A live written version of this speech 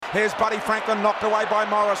Here's Buddy Franklin knocked away by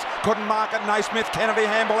Morris. Couldn't mark it. Naismith, Kennedy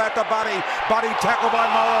handball out to Buddy. Buddy tackled by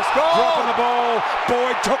Morris. Dropping the ball.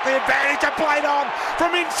 Boyd took the advantage and played on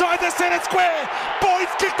from inside the centre square.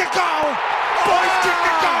 Boyd's kicked the goal. Boyd's kicked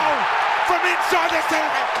the goal from inside the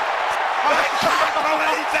centre. I can't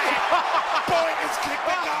believe that. Boyd has kicked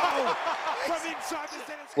the goal from inside the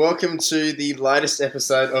centre square. Welcome to the latest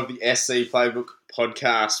episode of the SC Playbook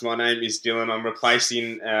podcast. My name is Dylan. I'm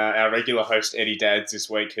replacing our regular host Eddie Dads this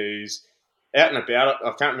week, who's out and about.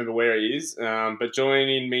 I can't remember where he is, but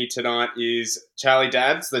joining me tonight is Charlie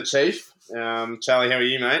Dads, the Chief. Charlie, how are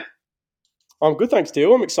you, mate? I'm good, thanks,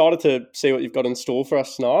 Dylan. I'm excited to see what you've got in store for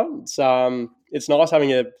us tonight. It's nice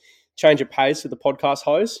having a change of pace with the podcast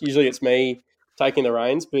host. Usually it's me taking the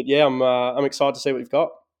reins, but yeah, I'm excited to see what you've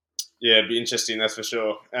got. Yeah, it'd be interesting, that's for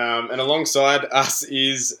sure. And alongside us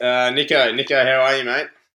is Niko. Niko, how are you, mate?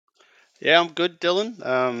 Yeah, I'm good,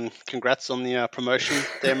 Dylan. Congrats on the promotion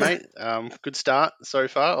there, mate. Good start so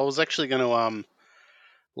far. I was actually going to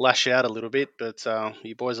lash out a little bit, but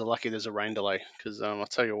you boys are lucky there's a rain delay because I'll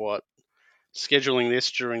tell you what, scheduling this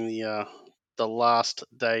during the last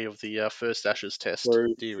day of the first Ashes test.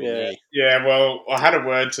 Yeah, well, I had a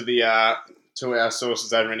word to our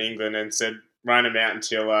sources over in England and said rain them out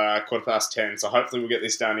until 10:15. So hopefully we'll get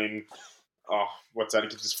this done in, it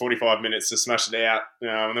gives us 45 minutes to smash it out,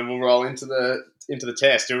 and then we'll roll into the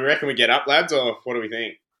test. Do we reckon we get up, lads, or what do we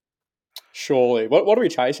think? Surely. What are we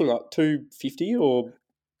chasing, like 250 or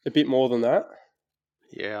a bit more than that?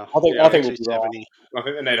 Yeah. I think we'll be right. I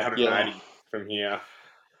think they need 180 from here.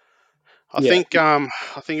 I think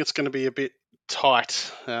it's going to be a bit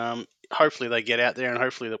tight. Hopefully they get out there, and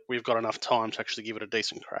hopefully that we've got enough time to actually give it a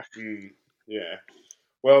decent crack. Yeah.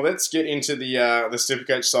 Well, let's get into the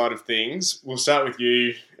Supercoach side of things. We'll start with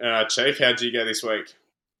you, Chief. How'd you go this week?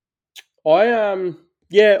 All right. I mean,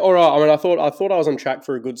 I thought I was on track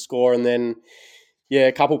for a good score, and then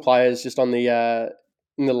a couple players just on the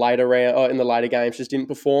in the later round or in the later games just didn't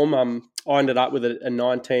perform. I ended up with a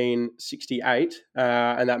 1968,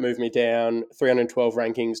 and that moved me down 312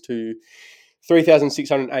 rankings to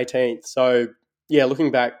 3,618th. So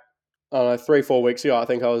looking back 3-4 weeks ago, I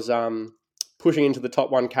think I was pushing into the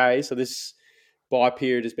top 1K. So this bye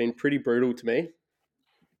period has been pretty brutal to me.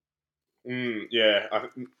 Me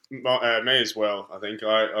as well. I think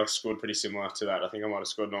I scored pretty similar to that. I think I might have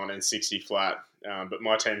scored 1960 flat, but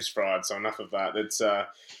my team's fried, so enough of that.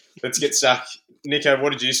 Let's get stuck. Niko,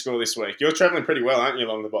 what did you score this week? You're travelling pretty well, aren't you,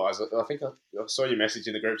 along the buys? I think I saw your message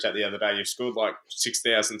in the group chat the other day. You've scored like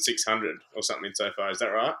 6,600 or something so far. Is that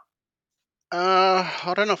right?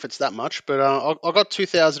 I don't know if it's that much, but I got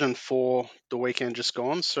 2004 the weekend just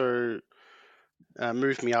gone, so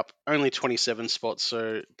moved me up only 27 spots,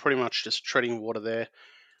 so pretty much just treading water there,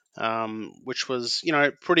 which was,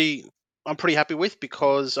 I'm pretty happy with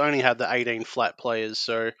because I only had the 18 flat players,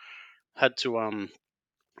 so I had to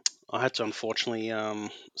unfortunately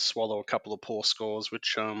swallow a couple of poor scores,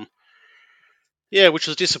 which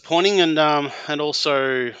was disappointing, and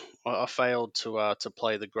also I failed to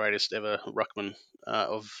play the greatest ever ruckman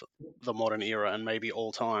of the modern era and maybe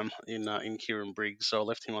all time in Kieran Briggs, so I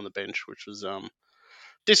left him on the bench, which was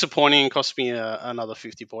disappointing and cost me another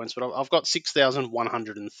 50 points. But I've got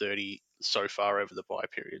 6,130 so far over the bye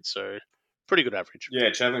period, so pretty good average.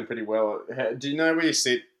 Yeah, travelling pretty well. Do you know where you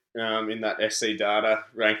sit in that SC data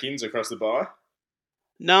rankings across the bye?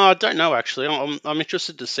 No, I don't know actually. I'm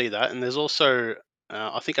interested to see that, and there's also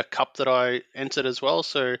I think a cup that I entered as well.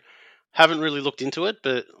 So haven't really looked into it,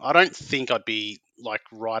 but I don't think I'd be like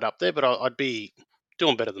right up there, but I'd be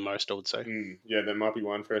doing better than most, I would say. Yeah, there might be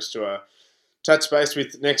one for us to touch base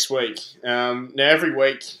with next week. Now, every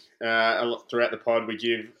week throughout the pod, we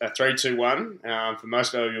give a 3-2-1 for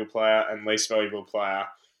most valuable player and least valuable player.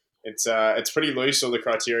 It's pretty loose, all the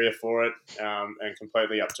criteria for it, and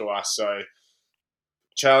completely up to us. So,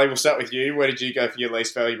 Charlie, we'll start with you. Where did you go for your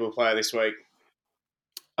least valuable player this week?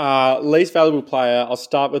 Least valuable player, I'll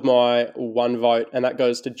start with my one vote, and that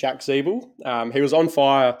goes to Jack Zeeble. He was on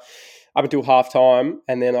fire up until halftime,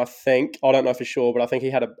 and then I don't know for sure, but I think he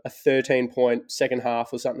had a 13-point second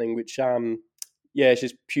half or something, which it's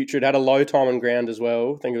just putrid. Had a low time on ground as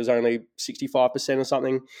well. I think it was only 65% or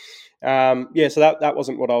something. So that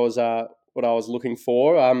wasn't what I was looking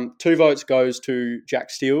for. 2 votes goes to Jack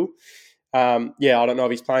Steele. I don't know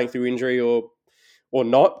if he's playing through injury or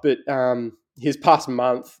not, but his past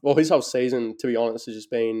month, well, his whole season, to be honest, has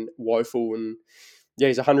just been woeful. And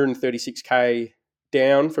he's 136k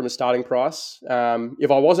down from a starting price.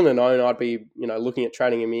 If I wasn't an owner, I'd be looking at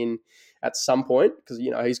trading him in at some point because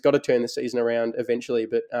he's got to turn the season around eventually.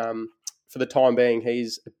 But for the time being,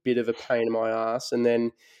 he's a bit of a pain in my ass. And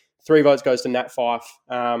then 3 votes goes to Nat Fyfe.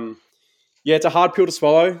 Yeah, it's a hard pill to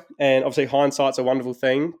swallow, and obviously hindsight's a wonderful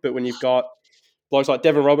thing. But when you've got blokes like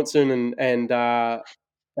Devon Robertson and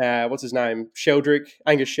what's his name,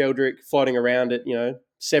 Angus Sheldrick, floating around at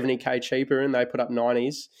 70k cheaper, and they put up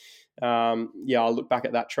 90s. I'll look back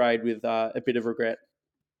at that trade with a bit of regret.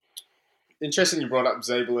 Interesting you brought up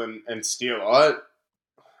Zeeble and Steele. I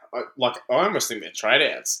almost think they're trade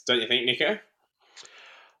outs. Don't you think, Nico?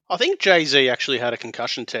 I think Jay-Z actually had a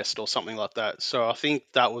concussion test or something like that. So I think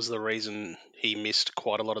that was the reason he missed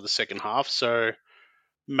quite a lot of the second half. So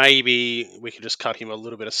maybe we could just cut him a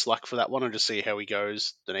little bit of slack for that one and just see how he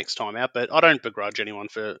goes the next time out. But I don't begrudge anyone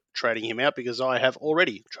for trading him out because I have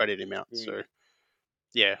already traded him out. So,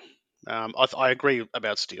 yeah. I agree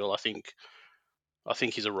about Steele. I think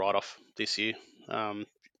he's a write-off this year. I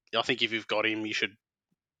think if you've got him, you should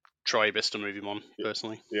try your best to move him on,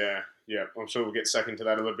 personally. Yeah. I'm sure we'll get stuck into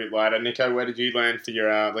that a little bit later. Nico, where did you land for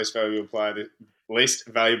your least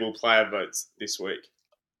valuable player votes this week?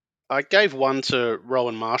 I gave one to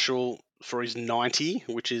Rowan Marshall for his 90,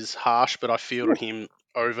 which is harsh, but I fielded him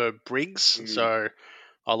over Briggs, so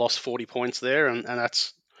I lost 40 points there, and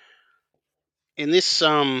that's in this.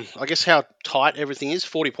 I guess how tight everything is.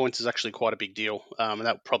 40 points is actually quite a big deal, and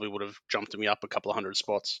that probably would have jumped me up a couple of hundred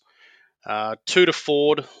spots. 2 to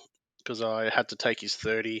Ford because I had to take his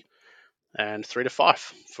 30, and 3 to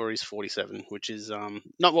Fife for his 47, which is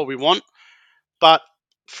not what we want, but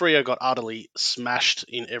Freo got utterly smashed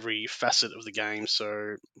in every facet of the game,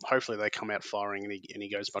 so hopefully they come out firing and he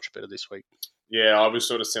goes much better this week. Yeah, I was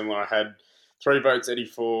sort of similar. I had 3 votes, Eddie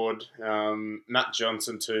Ford. Matt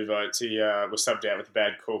Johnson, 2 votes. He was subbed out with a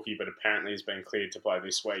bad corky, but apparently he's been cleared to play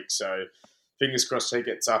this week. So fingers crossed he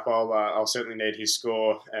gets up. I'll certainly need his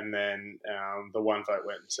score. And then the 1 vote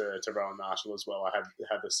went to Rowan Marshall as well. I had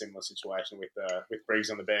a similar situation with Briggs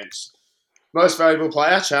on the bench. Most valuable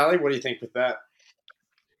player, Charlie. What do you think with that?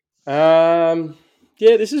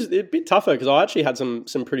 This is a bit tougher because I actually had some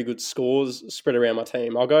pretty good scores spread around my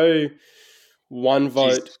team. I'll go 1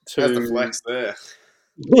 vote to... How's the flex there?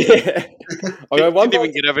 Yeah. I'll go 1 Didn't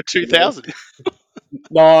even get over 2,000.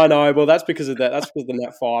 No. Well, that's because of that. That's because of the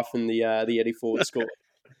Nat Fyfe and the Eddie Ford score.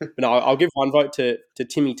 But no, I'll give 1 vote to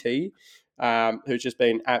Timmy T, who's just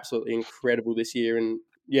been absolutely incredible this year, and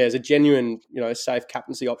is a genuine safe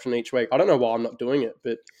captaincy option each week. I don't know why I'm not doing it,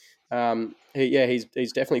 but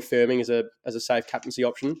he's definitely firming as a safe captaincy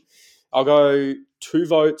option. I'll go 2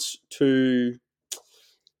 votes to.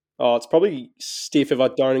 Oh, it's probably stiff if I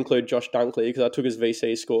don't include Josh Dunkley because I took his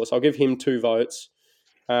VC score. So I'll give him 2 votes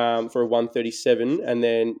for a 137. And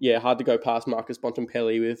then, hard to go past Marcus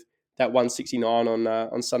Bontempelli with that 169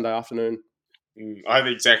 on Sunday afternoon. I have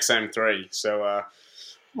the exact same 3. So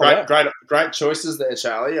great choices there,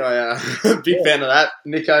 Charlie. Big fan of that.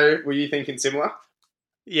 Nico, were you thinking similar?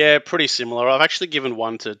 Yeah, pretty similar. I've actually given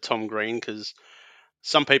 1 to Tom Green because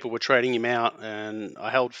some people were trading him out, and I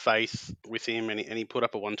held faith with him, and he put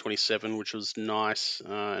up a 127, which was nice,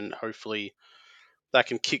 and hopefully that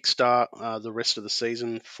can kickstart the rest of the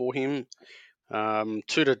season for him. 2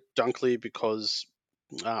 to Dunkley because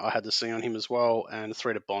I had the C on him as well, and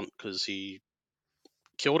 3 to Bont because he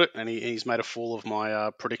killed it, and he's made a fool of my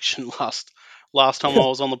prediction last time I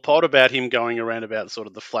was on the pod about him going around about sort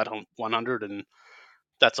of the flat 100, and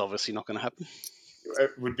that's obviously not going to happen.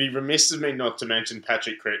 It would be remiss of me not to mention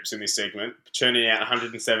Patrick Cripps in this segment, churning out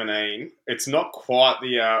 117. It's not quite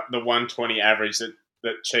the 120 average that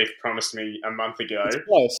Chief promised me a month ago,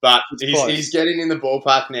 but he's getting in the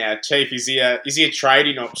ballpark now. Chief, is he a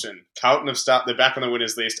trading option? Carlton they're back on the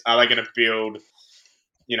winners list. Are they going to build?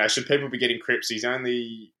 Should people be getting Cripps? He's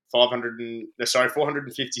only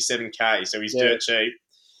 457k, so he's dirt cheap.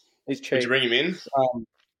 He's cheap. Would you bring him in?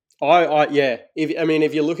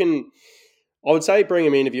 If you're looking. I would say bring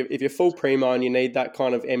him in if you're full primo and you need that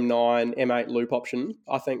kind of M9, M8 loop option.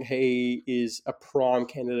 I think he is a prime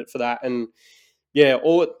candidate for that. And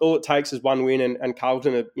all it takes is 1 win, and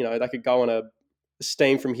Carlton, they could go on a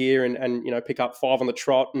steam from here and pick up 5 on the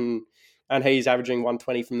trot, and he's averaging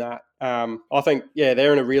 120 from that. I think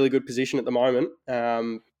they're in a really good position at the moment.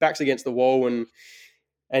 Backs against the wall, and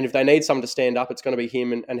if they need someone to stand up, it's going to be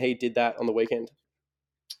him, and he did that on the weekend.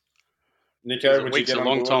 Nico, would you get a on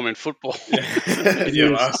long board? Time in football.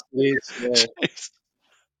 Yeah.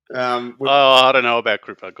 I don't know about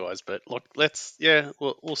crypto guys, but look,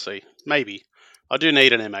 we'll see. Maybe I do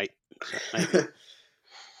need an M8. So maybe.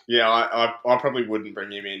 I probably wouldn't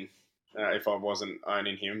bring him in if I wasn't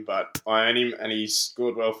owning him, but I own him and he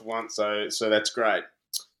scored well for once, so that's great.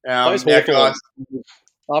 Plays Hawthorn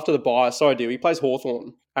after the bye. Sorry, dude. He plays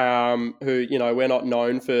Hawthorn. who, we're not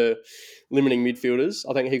known for limiting midfielders.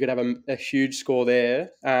 I think he could have a huge score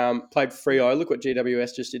there. Played Freo. Look what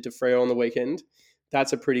GWS just did to Freo on the weekend.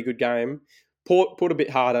 That's a pretty good game. Port a bit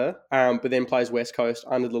harder, but then plays West Coast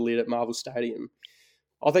under the lid at Marvel Stadium.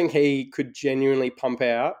 I think he could genuinely pump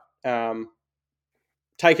out,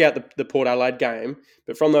 take out the Port Adelaide game,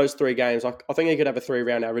 but from those 3 games, I think he could have a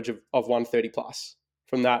 3-round average of 130 plus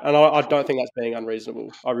from that. And I don't think that's being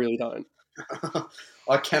unreasonable. I really don't.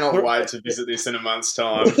 I cannot wait to visit this in a month's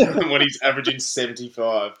time when he's averaging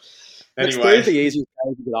 75. That's Anyway, the easiest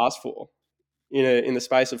game you could ask for in the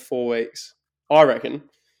space of 4 weeks. I reckon.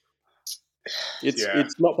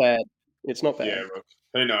 It's not bad. It's not bad. Yeah, look,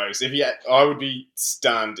 who knows? I would be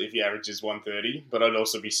stunned if he averages 130, but I'd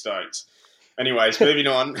also be stoked. Anyways, moving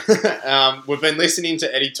on. We've been listening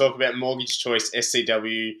to Eddie talk about Mortgage Choice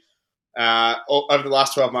SCW over the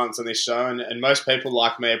last 12 months on this show, and most people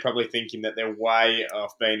like me are probably thinking that they're way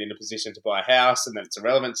off being in a position to buy a house and that it's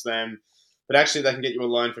irrelevant to them. But actually, they can get you a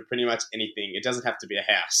loan for pretty much anything. It doesn't have to be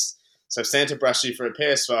a house. So if Santa brushed you for a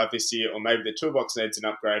PS5 this year, or maybe the toolbox needs an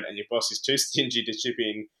upgrade and your boss is too stingy to chip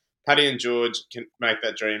in, Paddy and George can make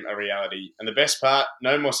that dream a reality. And the best part,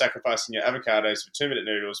 no more sacrificing your avocados for 2-minute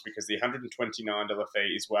noodles because the $129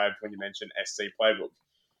 fee is waived when you mention SC Playbook.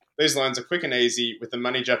 These loans are quick and easy, with the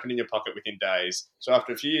money dropping in your pocket within days. So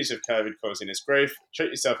after a few years of COVID causing us grief, treat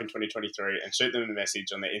yourself in 2023 and shoot them a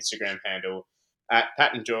message on their Instagram handle at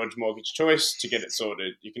Pat and George Mortgage Choice to get it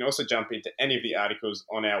sorted. You can also jump into any of the articles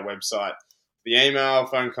on our website, the email,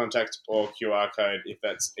 phone contact, or QR code if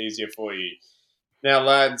that's easier for you. Now,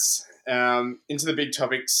 lads, into the big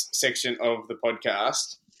topics section of the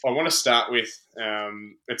podcast. I want to start with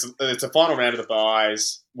it's a final round of the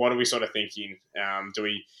buys. What are we sort of thinking? Do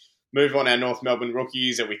we move on our North Melbourne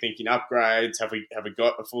rookies? Are we thinking upgrades? Have we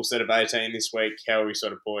got a full set of 18 this week? How are we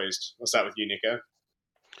sort of poised? I'll start with you, Niko.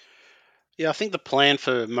 Yeah, I think the plan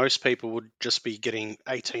for most people would just be getting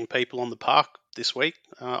 18 people on the park this week.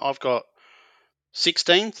 I've got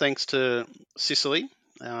 16 thanks to Sicily.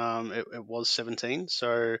 It was 17,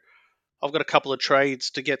 so I've got a couple of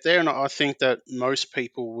trades to get there, and I think that most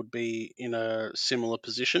people would be in a similar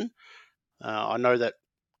position. I know that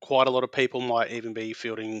quite a lot of people might even be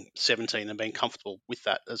fielding 17 and being comfortable with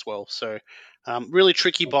that as well. So, really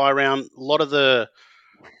tricky buy round. A lot of the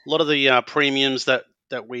premiums that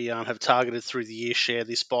we have targeted through the year share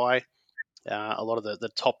this buy. A lot of the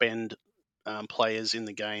top end players in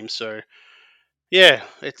the game. So, yeah,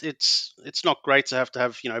 it's not great to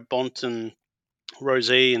have Bont and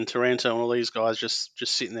Rosie and Taranto and all these guys just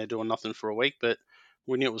sitting there doing nothing for a week, but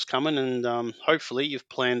we knew it was coming, and hopefully you've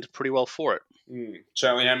planned pretty well for it.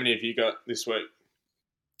 Charlie, how many have you got this week?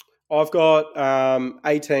 I've got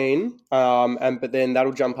 18, but then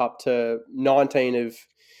that'll jump up to 19 of,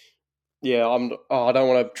 I don't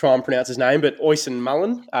want to try and pronounce his name, but Oisin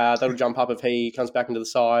Mullen. That'll jump up if he comes back into the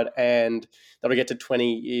side, and that'll get to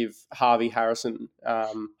 20 if Harvey Harrison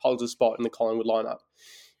holds a spot in the Collingwood lineup.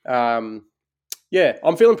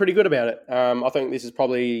 I'm feeling pretty good about it. I think this is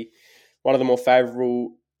probably one of the more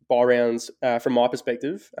favourable buy rounds from my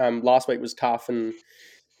perspective. Last week was tough, and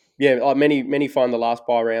many find the last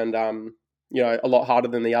buy round a lot harder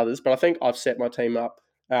than the others. But I think I've set my team up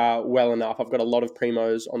well enough. I've got a lot of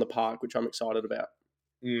primos on the park, which I'm excited about.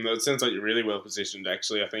 It sounds like you're really well positioned,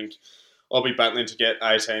 actually. I think I'll be battling to get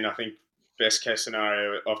 18. I think best case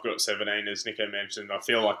scenario, I've got 17, as Niko mentioned. I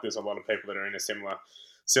feel like there's a lot of people that are in a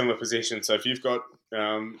similar position. So if you've got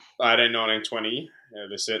 18, 19, 20,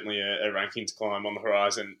 there's certainly a rankings climb on the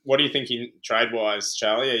horizon. What are you thinking trade-wise,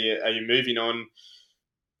 Charlie? Are you moving on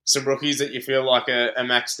some rookies that you feel like are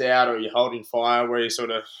maxed out, or are you holding fire? Where are you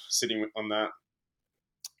sort of sitting on that?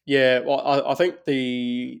 Yeah, well, I think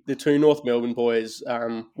the two North Melbourne boys,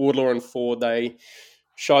 Wardlaw and Ford, they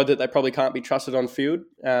showed that they probably can't be trusted on field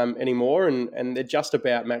anymore, and they're just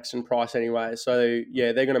about maxed in price anyway. So,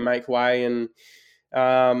 yeah, they're going to make way. And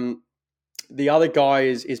the other guy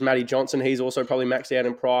is Matty Johnson. He's also probably maxed out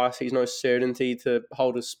in price. He's no certainty to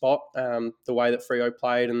hold a spot the way that Freo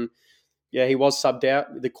played. And, yeah, he was subbed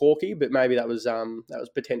out, the Corky, but maybe that was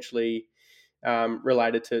potentially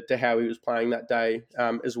related to how he was playing that day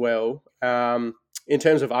as well. In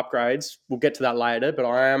terms of upgrades, we'll get to that later, but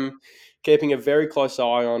I am keeping a very close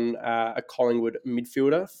eye on a Collingwood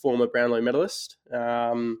midfielder, former Brownlow medalist.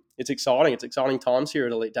 It's exciting. It's exciting times here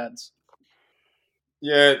at Elite Dads.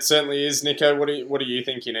 Yeah, it certainly is. Niko, what are you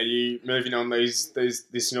thinking? Are you moving on this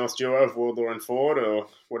North duo of Wardlaw and Ford, or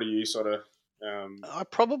what are you sort of? I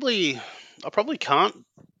probably can't,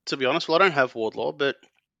 to be honest. Well, I don't have Wardlaw, but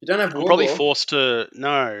you don't have Wardlaw. I'm probably forced to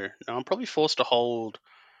I'm probably forced to hold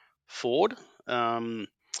Ford.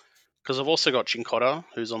 because I've also got Chincotta,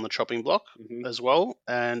 who's on the chopping block as well,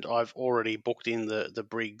 and I've already booked in the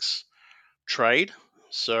Briggs trade.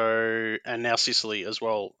 So, and now Sicily as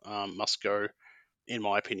well must go, in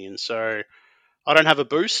my opinion. So I don't have a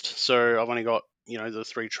boost, so I've only got the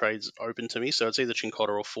 3 trades open to me. So it's either Chincotta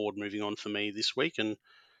or Ford moving on for me this week, and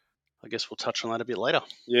I guess we'll touch on that a bit later.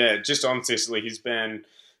 Yeah, just on Sicily, his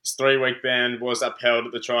 3-week ban was upheld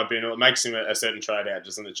at the tribunal. It makes him a certain trade out,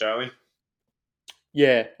 doesn't it, Charlie?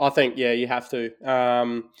 Yeah, I think you have to.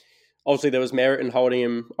 Obviously, there was merit in holding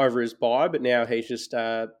him over his bye, but now he's just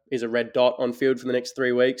is a red dot on field for the next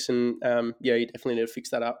 3 weeks, and you definitely need to fix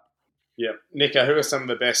that up. Yeah, Niko, who are some of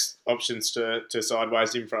the best options to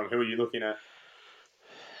sideways him from? Who are you looking at?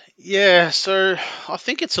 Yeah, so I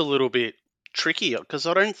think it's a little bit tricky because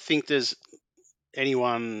I don't think there's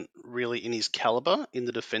anyone really in his caliber in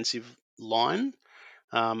the defensive line.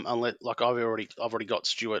 Unless, like, I've already got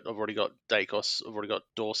Stewart, I've already got Dacos, I've already got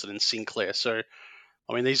Dawson and Sinclair. So,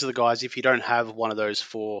 I mean, these are the guys. If you don't have one of those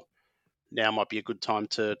 4, now might be a good time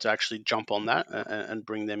to actually jump on that and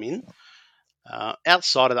bring them in.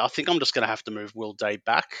 Outside of that, I think I'm just going to have to move Will Day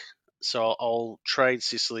back. So I'll trade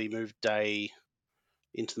Sicily, move Day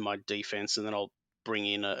into my defense, and then I'll bring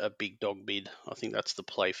in a big dog bid. I think that's the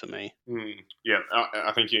play for me. Yeah,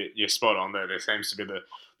 I think you're spot on there. There seems to be the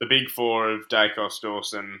big 4 of Dacos,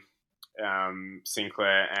 Dawson,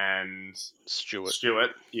 Sinclair, and Stewart.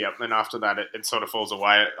 Yep. And after that, it sort of falls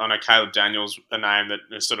away. I know Caleb Daniels, a name that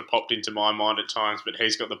has sort of popped into my mind at times, but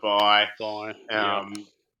he's got the bye.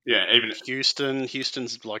 Yeah, even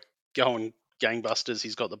Houston's like going gangbusters.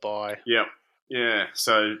 He's got the bye. Yep. Yeah,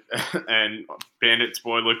 so, and Bandits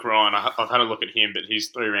boy Luke Ryan, I've had a look at him, but his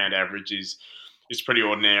 3-round average is pretty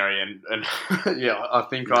ordinary, and yeah, I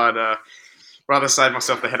think I'd rather save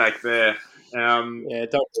myself the headache there. Don't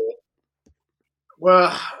do it.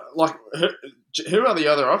 Well, like, who are the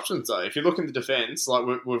other options, though? If you look in the defence, like,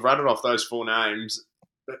 we've rattled off those 4 names,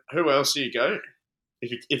 who else do you go?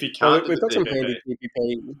 If you can't we've got some handy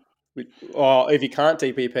DPP. If you can't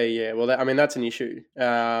DPP, well, that's an issue.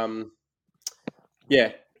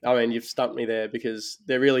 Yeah, I mean, you've stumped me there because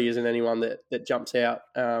there really isn't anyone that jumps out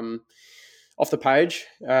off the page.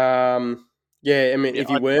 If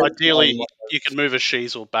you were... Ideally, you could move a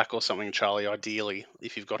Sheasel back or something, Charlie, ideally,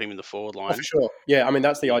 if you've got him in the forward line. For sure. Yeah,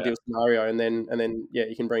 that's the ideal scenario. And then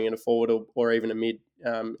you can bring in a forward or even a mid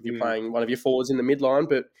if you're playing one of your forwards in the midline.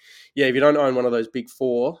 But, if you don't own one of those big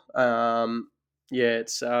 4,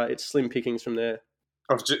 it's slim pickings from there.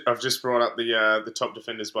 I've just brought up the top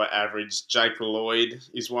defenders by average. Jake Lloyd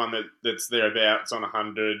is one that's thereabouts on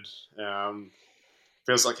 100.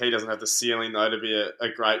 Feels like he doesn't have the ceiling though to be a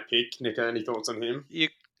great pick. Niko, any thoughts on him?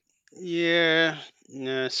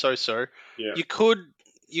 So. Yeah. You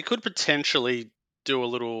could potentially do a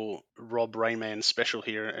little Rob Rayman special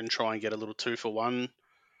here and try and get a little 2-for-1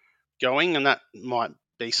 going, and that might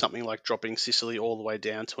be something like dropping Sicily all the way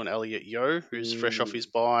down to an Elliot Yeo who's fresh off his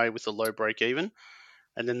bye with a low break even.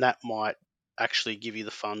 And then that might actually give you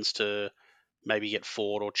the funds to maybe get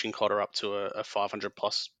Ford or Chincotta up to a 500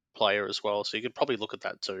 plus player as well. So you could probably look at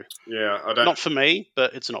that too. Yeah, I don't. Not for me,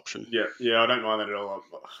 but it's an option. Yeah, I don't mind that at all.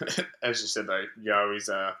 As you said though, Yo is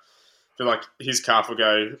I feel like his calf will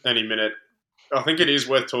go any minute. I think it is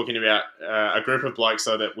worth talking about a group of blokes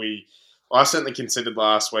though that I certainly considered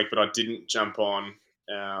last week, but I didn't jump on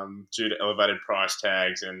due to elevated price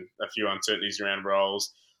tags and a few uncertainties around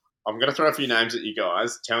roles. I'm going to throw a few names at you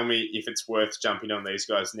guys. Tell me if it's worth jumping on these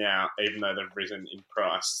guys now, even though they've risen in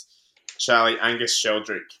price. Charlie, Angus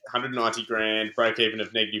Sheldrick, 190 grand, break even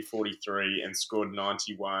of negative 43 and scored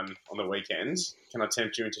 91 on the weekend. Can I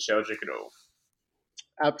tempt you into Sheldrick at all?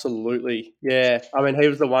 Absolutely. Yeah. I mean, he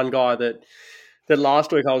was the one guy that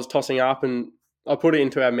last week I was tossing up and I put it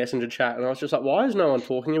into our messenger chat and I was just like, why is no one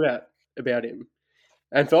talking about him?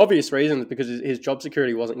 And for obvious reasons, because his job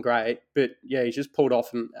security wasn't great. But, he's just pulled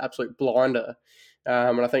off an absolute blinder.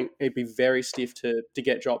 And I think he'd be very stiff to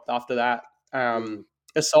get dropped after that.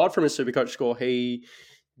 Aside from his Supercoach score, he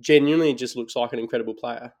genuinely just looks like an incredible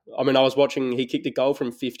player. I mean, I was watching, he kicked a goal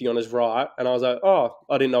from 50 on his right, and I was like, oh,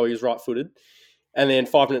 I didn't know he was right-footed. And then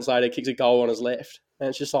 5 minutes later, kicks a goal on his left. And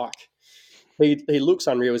it's just like, he looks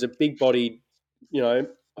unreal. He's a big-bodied,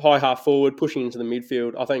 high half forward, pushing into the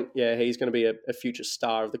midfield. I think, he's going to be a future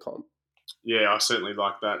star of the comp. Yeah, I certainly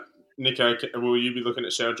like that. Niko, will you be looking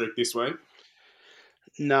at Sheldrick this week?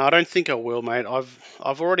 No, I don't think I will, mate.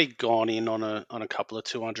 I've already gone in on a couple of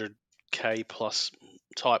 200k plus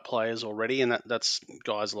type players already, and that's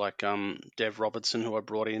guys like Dev Robertson, who I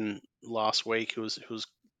brought in last week, who was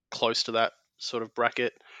close to that sort of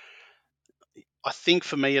bracket. I think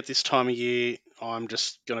for me at this time of year, I'm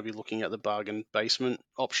just going to be looking at the bargain basement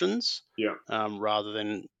options, Yeah. rather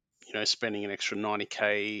than spending an extra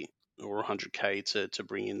 90k or 100k to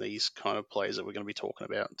bring in these kind of players that we're going to be talking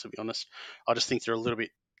about. To be honest, I just think they're a little bit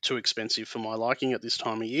too expensive for my liking at this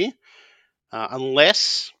time of year,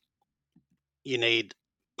 unless you need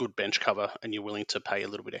good bench cover and you're willing to pay a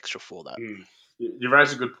little bit extra for that. You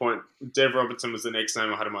raised a good point. Dev Robertson was the next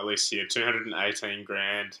name I had on my list here. 218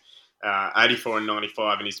 grand, 84 and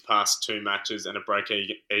 95 in his past 2 matches, and a break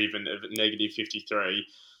even of negative 53.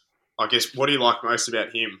 I guess, what do you like most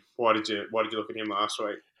about him? Why did you look at him last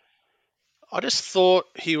week? I just thought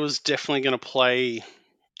he was definitely going to play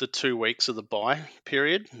the 2 weeks of the bye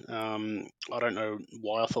period. I don't know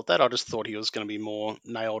why I thought that. I just thought he was going to be more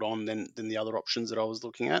nailed on than the other options that I was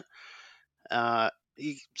looking at.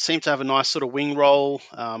 He seemed to have a nice sort of wing role,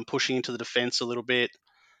 pushing into the defence a little bit.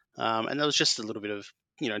 And there was just a little bit of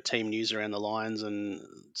team news around the lines, and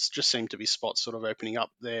just seemed to be spots sort of opening up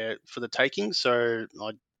there for the taking. So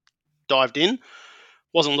I dived in.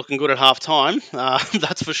 Wasn't looking good at half time,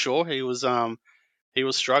 that's for sure. He was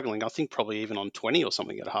struggling. I think probably even on 20 or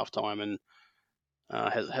something at half time, and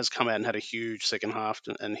has come out and had a huge second half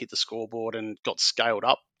and hit the scoreboard and got scaled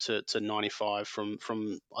up to 95 from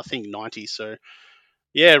I think 90. So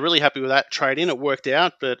yeah, really happy with that trade in. It worked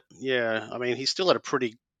out, but yeah, I mean, he's still at a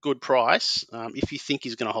pretty good price. If you think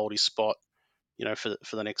he's going to hold his spot, for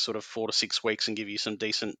the next sort of 4 to 6 weeks and give you some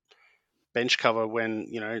decent bench cover when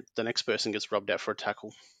the next person gets rubbed out for a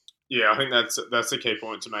tackle. Yeah, I think that's the key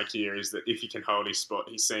point to make here, is that if he can hold his spot,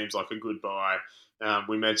 he seems like a good buy.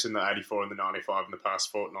 We mentioned the 84 and the 95 in the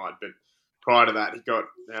past fortnight, but prior to that, he got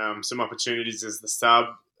some opportunities as the sub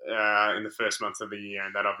in the first month of the year,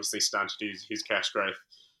 and that obviously stunted his cash growth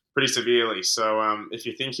pretty severely. So if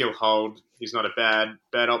you think he'll hold, he's not a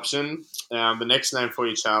bad option. The next name for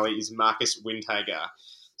you, Charlie, is Marcus Windhager.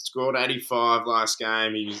 Scored 85 last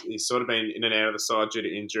game. He's sort of been in and out of the side due to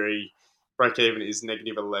injury. Break even is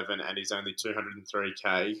negative 11, and he's only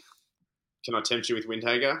 203k. Can I tempt you with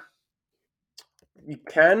Windhager? You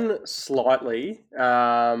can slightly,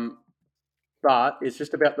 but it's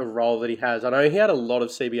just about the role that he has. I know he had a lot of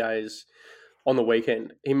CBAs on the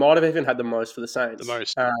weekend. He might have even had the most for the Saints. The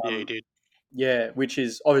most, yeah, he did. Yeah, which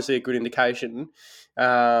is obviously a good indication.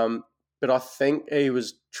 But I think he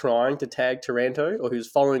was trying to tag Taranto, or he was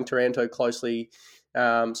following Taranto closely.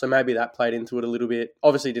 So maybe that played into it a little bit.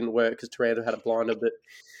 Obviously, it didn't work because Taranto had a blinder. But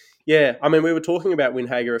yeah, I mean, we were talking about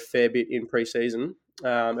Windhager a fair bit in pre-season,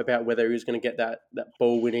 about whether he was going to get that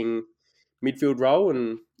ball-winning midfield role.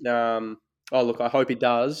 And, I hope he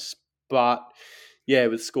does. But yeah,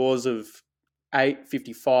 with scores of 8,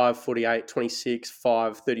 55, 48, 26,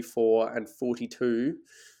 5, 34, and 42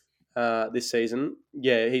 this season.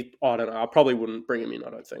 Yeah, I don't know. I probably wouldn't bring him in,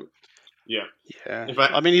 I don't think. Yeah.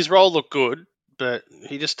 I mean, his role looked good, but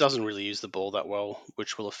he just doesn't really use the ball that well,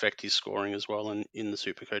 which will affect his scoring as well in the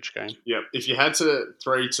Supercoach game. Yeah. If you had to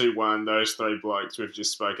 3-2-1 those 3 blokes we've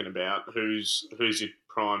just spoken about, who's your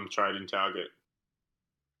prime trading target?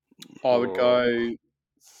 I would go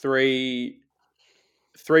 3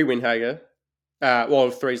 Windhager.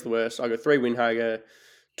 If 3's the worst, I go 3 Windhager,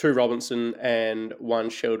 2 Robinson, and 1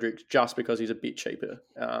 Sheldrick, just because he's a bit cheaper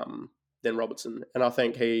than Robertson, and I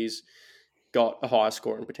think he's got a higher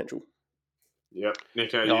scoring potential. Yep,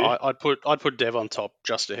 Niko, no, I'd put Dev on top,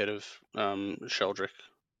 just ahead of Sheldrick,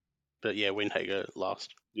 but yeah, Windhager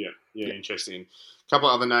last. Yeah, interesting. A couple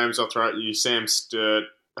of other names I'll throw at you. Sam Sturt,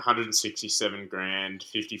 167 grand,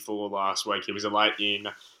 54 last week. He was a late in.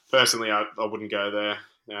 Personally, I wouldn't go there.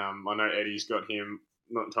 I know Eddie's got him.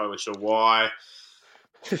 Not entirely sure why.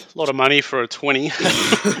 A lot of money for a 20.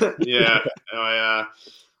 Yeah.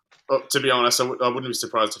 To be honest, I wouldn't be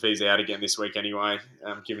surprised if he's out again this week anyway,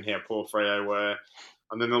 given how poor Freo were.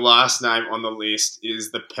 And then the last name on the list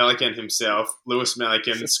is the Pelican himself, Lewis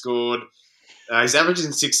Melican, scored. He's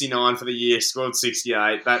averaging 69 for the year, scored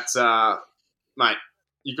 68. That's, mate,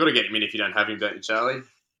 you've got to get him in if you don't have him, don't you, Charlie?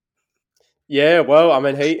 Yeah, well, I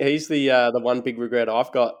mean, he's the one big regret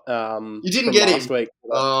I've got. You didn't get last him? Week.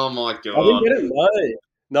 Oh, my God. I didn't get him,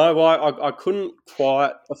 no. Well, I couldn't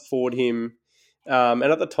quite afford him. And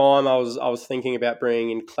at the time, I was thinking about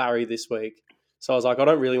bringing in Clary this week. So I was like, I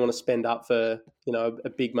don't really want to spend up for a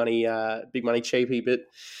big money cheapie. But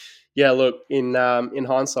yeah, look, in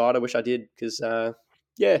hindsight, I wish I did because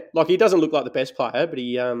he doesn't look like the best player, but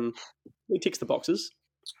he ticks the boxes.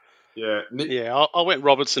 Yeah, I went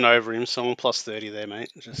Robertson over him, so I'm plus 30 there, mate.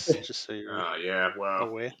 Just so you're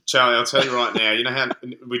aware. Charlie, I'll tell you right now. You know how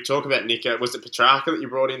we talk about Niko? Was it Petrarca that you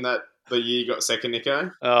brought in the year you got second,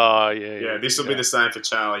 Niko? Oh yeah. Yeah, this will be the same for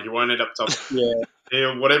Charlie. He won't end up top. Yeah.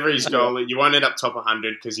 Whatever his goal, you won't end up top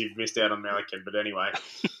 100 because you've missed out on Melican. But anyway,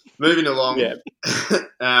 moving along. Yeah.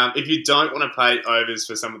 If you don't want to pay overs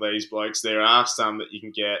for some of these blokes, there are some that you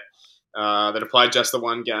can get that have played just the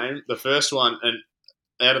one game. The first one, and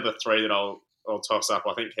out of the three that I'll toss up,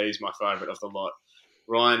 I think he's my favourite of the lot.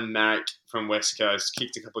 Ryan Mack from West Coast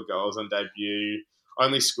kicked a couple of goals on debut.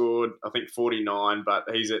 Only scored, I think, 49, but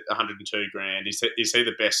he's at 102 grand. Is he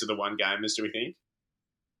the best of the one gamers, do we think?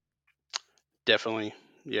 Definitely,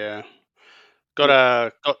 yeah.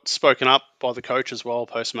 Got spoken up by the coach as well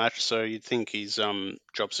post match, so you'd think his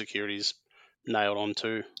job security's nailed on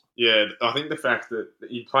too. Yeah, I think the fact that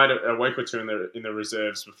he played a week or two in the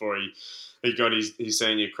reserves before he got his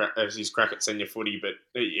senior his crack at senior footy, but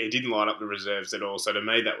he didn't light up the reserves at all. So to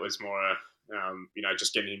me, that was more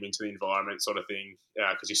just getting him into the environment sort of thing,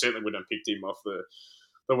 because he certainly wouldn't have picked him off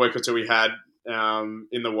the week or two he had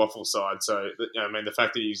in the waffle side. So the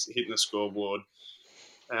fact that he's hitting the scoreboard.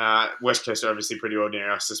 West Coast are obviously pretty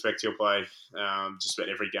ordinary. I suspect he'll play just about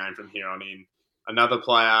every game from here on in. Another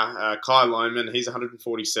player, Kai Lohman, he's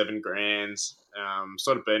 147 grand.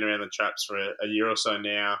 Sort of been around the traps for a year or so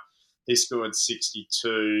now. He scored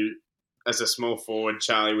 62 as a small forward.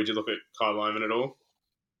 Charlie, would you look at Kai Lohman at all?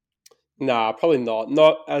 Nah, probably not.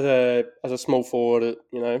 Not as a small forward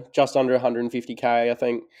at, just under 150k, I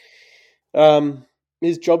think.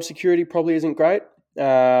 His job security probably isn't great.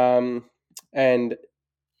 And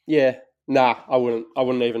yeah, nah, I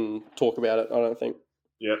wouldn't even talk about it, I don't think.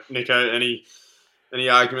 Yeah. Niko, any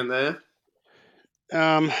argument there?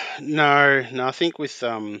 No, I think with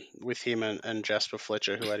him and Jasper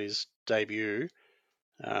Fletcher, who had his debut,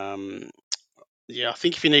 I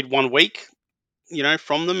think if you need 1 week,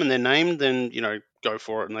 from them and they're named, then go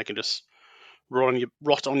for it, and they can just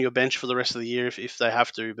rot on your bench for the rest of the year if they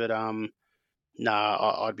have to. But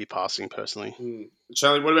I'd be passing personally.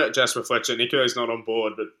 Charlie, what about Jasper Fletcher? Niko's not on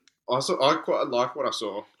board, but I quite like what I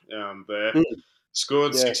saw there.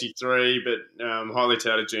 Scored 63, but highly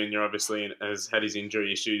touted junior, obviously, and has had his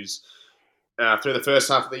injury issues through the first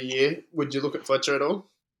half of the year. Would you look at Fletcher at all?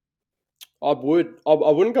 I would. I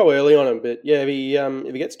wouldn't go early on him, but yeah, if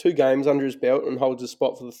he gets 2 games under his belt and holds a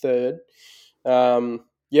spot for the third,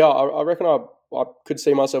 I reckon I could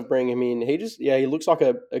see myself bringing him in. He looks like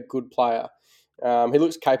a good player. He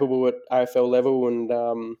looks capable at AFL level, and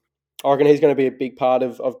I reckon he's going to be a big part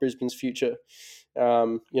of Brisbane's future.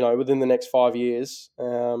 Within the next 5 years. I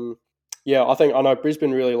know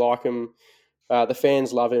Brisbane really like him. The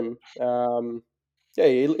fans love him.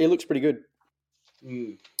 He looks pretty good.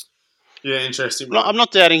 Yeah, interesting. No, I'm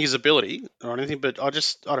not doubting his ability or anything, but I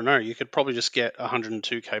don't know. You could probably just get a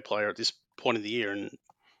 102k player at this point of the year and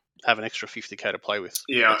have an extra 50k to play with.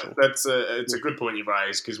 Yeah, it's a good point you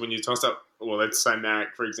raised, because when you toss up, let's say Marek,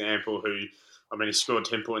 for example, who, he scored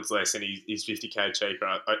 10 points less and he's 50k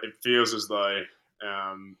cheaper. It feels as though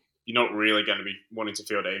you're not really going to be wanting to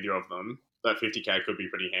field either of them. That 50k could be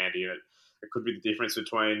pretty handy. It could be the difference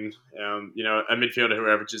between, a midfielder who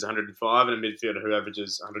averages 105 and a midfielder who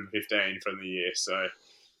averages 115 from the year. So,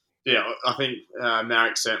 yeah, I think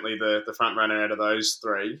Marek's certainly the front runner out of those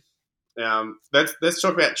three. Let's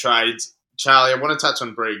talk about trades. Charlie, I want to touch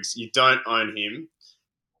on Briggs. You don't own him.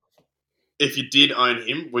 If you did own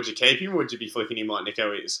him, would you keep him, or would you be flicking him like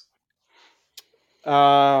Niko is?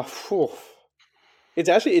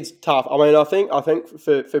 It's tough. I think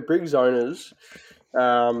for Briggs owners,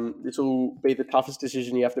 this will be the toughest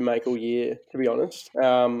decision you have to make all year, to be honest.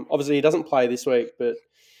 Obviously, he doesn't play this week, but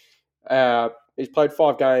he's played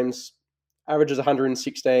 5 games, averages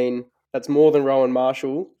 116. That's more than Rowan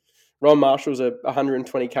Marshall. Rowan Marshall's a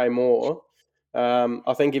 120k more.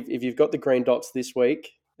 I think if you've got the green dots this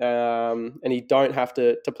week, and you don't have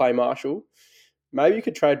to play Marshall, maybe you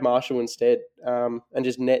could trade Marshall instead, and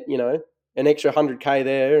just net, an extra 100k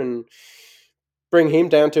there and bring him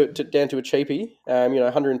down to a cheapie.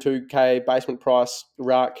 102k basement price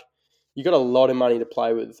ruck. You got a lot of money to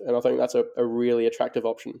play with, and I think that's a really attractive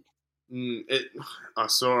option. I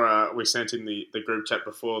saw we sent in the group chat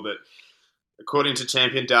before that, according to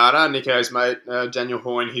Champion Data, Niko's mate Daniel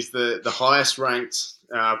Hoyne, he's the highest ranked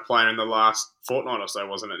player in the last fortnight or so,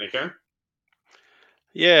 wasn't it, Niko?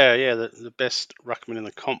 Yeah, the best ruckman in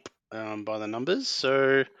the comp by the numbers.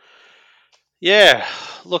 So, yeah,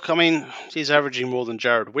 look, he's averaging more than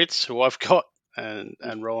Jared Witts, who I've got, and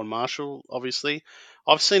Rowan Marshall, obviously.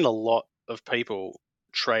 I've seen a lot of people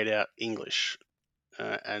trade out English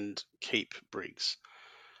and keep Briggs.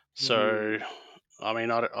 So,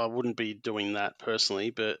 I wouldn't be doing that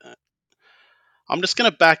personally, but I'm just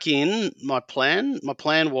going to back in my plan. My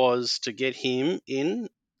plan was to get him in,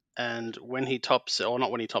 and when he tops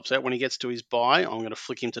out, when he gets to his bye, I'm going to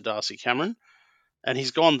flick him to Darcy Cameron. and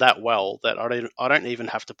he's gone that well that I don't even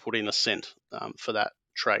have to put in a cent for that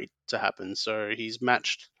trade to happen. So he's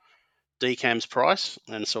matched DCAM's price,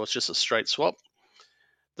 and so it's just a straight swap.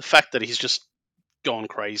 The fact that he's just gone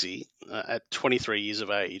crazy at 23 years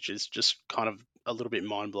of age is just kind of a little bit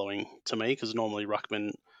mind-blowing to me, because normally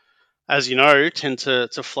ruckmen, as you know, tend to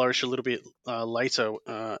flourish a little bit later,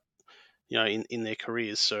 in their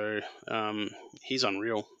careers. So he's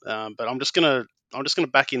unreal. But I'm just gonna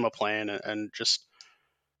back in my plan and just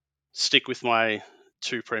stick with my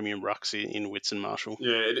 2 premium rucks in Wits and Marshall.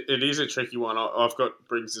 Yeah, it is a tricky one. I've got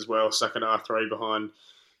Briggs as well, stuck at R3 behind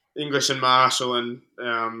English and Marshall, and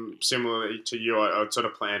similarly to you, I'd sort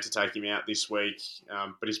of plan to take him out this week.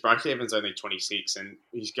 But his break-even's only 26, and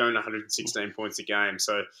he's going 116 points a game,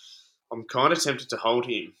 so I'm kind of tempted to hold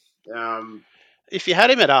him. If you had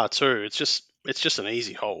him at R2, it's just an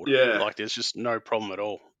easy hold. Yeah. Like, there's just no problem at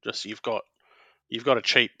all. Just you've got a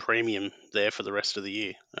cheap premium there for the rest of the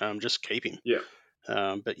year. Just keep him. Yeah.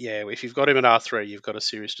 But yeah, if you've got him at R3, you've got a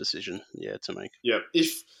serious decision, to make. Yeah.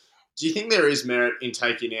 Do you think there is merit in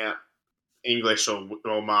taking out English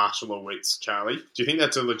or Marshall or Wits, Charlie? Do you think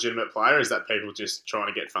that's a legitimate player, or is that people just trying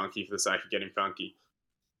to get funky for the sake of getting funky?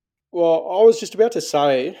 Well, I was just about to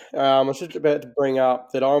say, I was just about to bring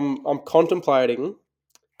up that I'm contemplating.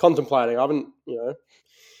 I haven't,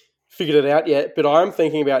 figured it out yet, but I am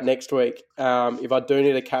thinking about next week. If I do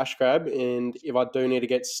need a cash grab, and if I do need to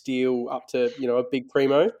get Steele up to, a big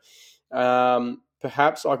primo,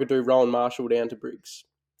 perhaps I could do Rowan Marshall down to Briggs,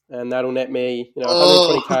 and that'll net me,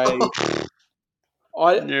 120k.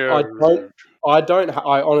 I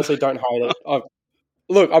honestly don't hate it.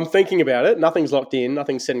 Look, I'm thinking about it. Nothing's locked in.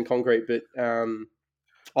 Nothing's set in concrete. But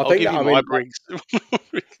I'll give you my Briggs.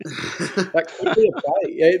 That could be a play.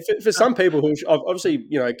 Yeah, for some people who obviously,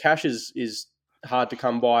 cash is hard to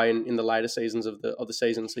come by in the later seasons of the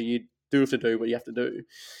season. So you do have to do what you have to do.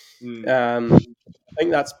 I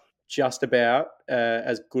think that's just about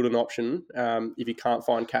as good an option if you can't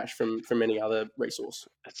find cash from any other resource.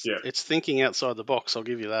 It's thinking outside the box, I'll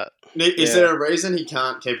give you that. Is there a reason he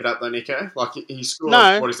can't keep it up though, Nico? Like, he scored,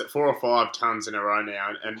 4 or 5 tons in a row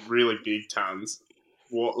now, and really big tons.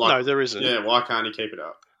 No, there isn't. Yeah, why can't he keep it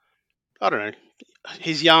up? I don't know.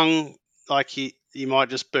 He's young. Like, he might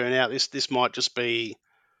just burn out. This might just be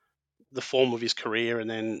the form of his career, and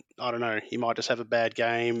then, I don't know, he might just have a bad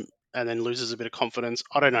game and then loses a bit of confidence.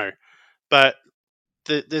 I don't know. But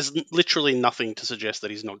there's literally nothing to suggest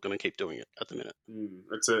that he's not going to keep doing it at the minute.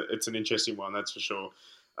 It's an interesting one, that's for sure.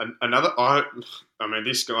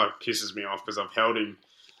 This guy pisses me off because I've held him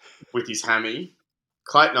with his hammy.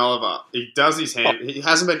 Clayton Oliver, he does his he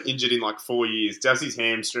hasn't been injured in like 4 years, does his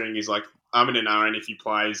hamstring, he's like, I'm in an RN if he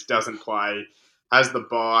plays, doesn't play, has the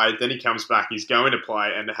bye, then he comes back, he's going to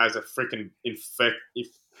play, and has a freaking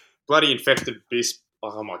bloody infected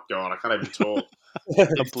oh my God, I can't even talk.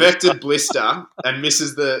 Infected blister, and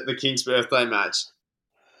misses the King's birthday match.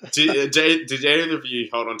 Did either of you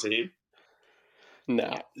hold on to him?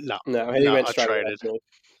 No. He went straight traded.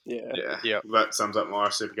 Yeah. That sums up my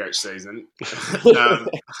Supercoach season.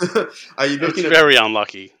 It's very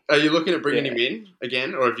unlucky. Are you looking at bringing him in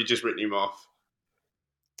again, or have you just written him off?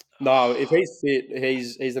 No, if he's fit,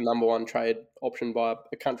 he's the number one trade option by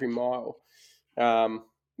a country mile.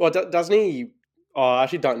 Doesn't he? Oh, I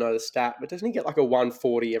actually don't know the stat, but doesn't he get like a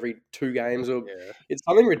 140 every 2 games? Or it's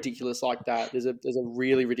something ridiculous like that. There's a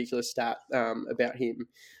really ridiculous stat about him.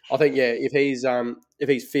 I think if he's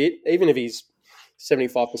fit, even if he's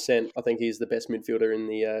 75%, I think he's the best midfielder in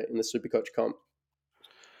the Supercoach comp.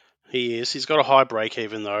 He is. He's got a high break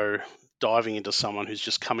even though, diving into someone who's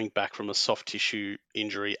just coming back from a soft tissue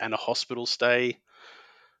injury and a hospital stay.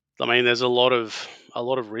 I mean, there's a lot of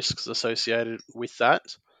risks associated with that.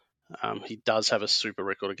 He does have a super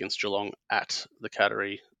record against Geelong at the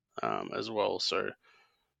Cattery as well, so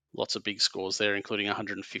lots of big scores there, including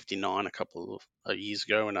 159 a couple of years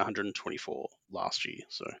ago and 124 last year.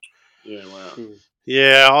 So yeah, wow.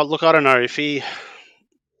 Yeah, look, I don't know if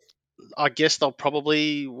I guess they'll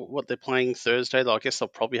probably, what they're playing Thursday, I guess they'll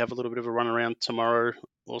probably have a little bit of a run around tomorrow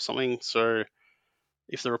or something. So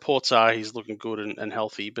if the reports are he's looking good and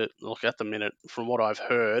healthy, but look, at the minute, from what I've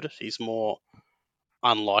heard, he's more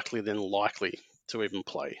unlikely than likely to even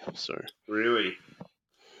play. So really,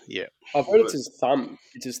 yeah, I've heard it's his thumb.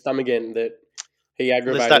 It's his thumb again that he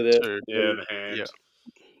aggravated it. Too. Yeah, the hand. Yeah.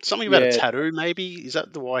 Something about a tattoo, maybe. Is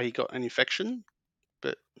that why he got an infection?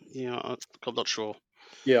 But I'm not sure.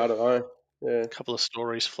 Yeah, I don't know. Yeah. A couple of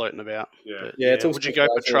stories floating about. Yeah. Would you go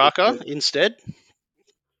Petrarca instead?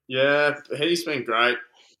 Yeah, he's been great.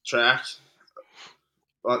 Track.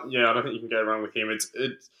 But yeah, I don't think you can go wrong with him.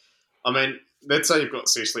 let's say you've got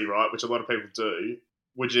Sicily, right, which a lot of people do.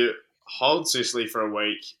 Would you hold Sicily for a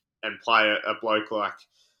week and play a bloke like,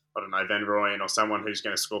 I don't know, Van Rooyen or someone who's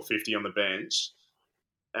going to score 50 on the bench,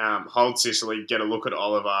 hold Sicily, get a look at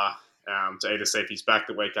Oliver to either see if he's back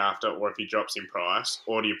the week after or if he drops in price,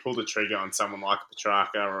 or do you pull the trigger on someone like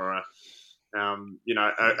Petrarca or a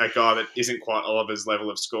guy that isn't quite Oliver's level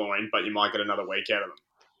of scoring, but you might get another week out of them?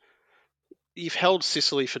 You've held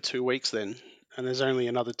Sicily for 2 weeks then, and there's only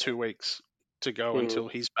another 2 weeks to go until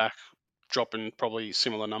he's back, dropping probably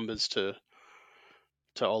similar numbers to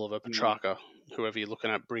Oliver Petrarca, whoever you're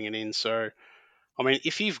looking at bringing in. So, I mean,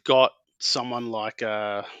 if you've got someone like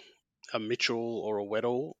a Mitchell or a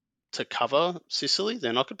Weddle to cover Sicily,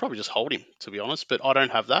 then I could probably just hold him, to be honest. But I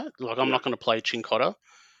don't have that. Like, I'm not going to play Chincotta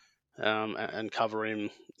and cover him.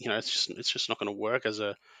 You know, it's just not going to work as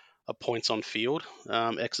a points on field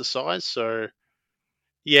exercise. So,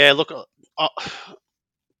 yeah, look,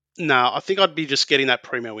 no, I think I'd be just getting that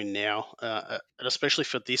primo in now, and especially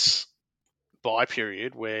for this buy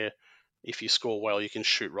period where if you score well, you can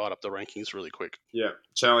shoot right up the rankings really quick. Yeah.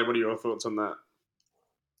 Charlie, what are your thoughts on that?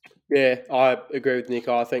 Yeah, I agree with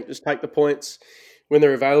Nico. I think just take the points when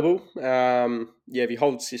they're available. If you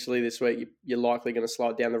hold Sicily this week, you're likely going to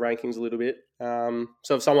slide down the rankings a little bit. So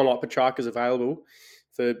if someone like Petrarca is available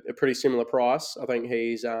for a pretty similar price, I think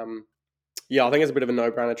he's, I think it's a bit of a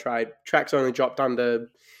no-brainer trade. Track's only dropped under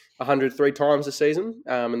 103 times this season,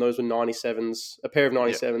 and those were 97s, a pair of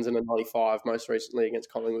 97s and a 95 most recently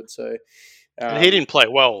against Collingwood. So, and he didn't play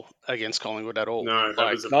well against Collingwood at all. No,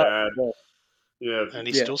 that was a bad. Yeah, and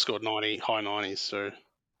he still scored high 90s. So,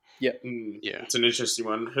 yeah, it's an interesting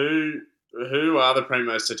one. Who are the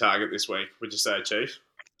primos to target this week? Would you say, Chief?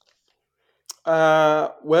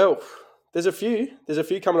 Well, there's a few. There's a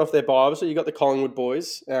few coming off their bye. So you got the Collingwood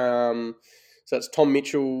boys. So it's Tom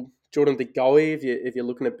Mitchell, Jordan De Goey, if you're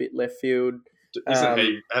looking a bit left field. Hasn't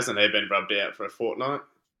he been rubbed out for a fortnight?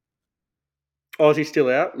 Oh, is he still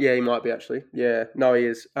out? Yeah, he might be actually. Yeah, no, he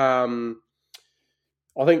is. I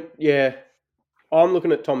think, I'm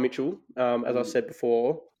looking at Tom Mitchell, as I said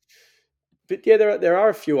before. But yeah, there are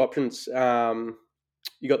a few options.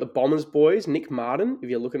 You got the Bombers boys, Nick Martin, if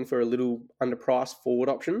you're looking for a little underpriced forward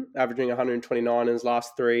option, averaging 129 in his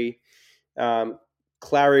last three.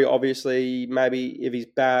 Clary, obviously, maybe if he's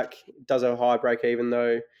back, does have a high break even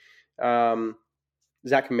though.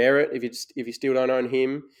 Zach Merritt, if you still don't own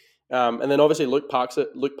him. And then obviously Luke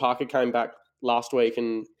Parker came back last week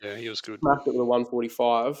and he was good. Smashed it with a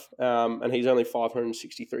 145, and he's only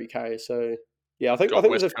 563k. So yeah, I think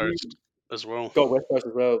there's a few as well. Got West Coast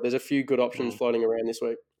as well. There's a few good options floating around this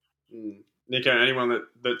week. Nico, anyone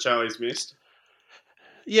that Charlie's missed?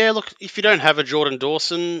 Yeah, look, if you don't have a Jordan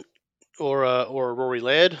Dawson or a Rory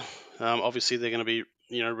Laird, obviously they're going to be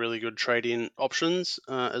really good trade-in options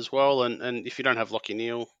as well. And if you don't have Lockie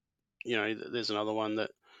Neal, there's another one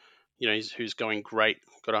that who's going great.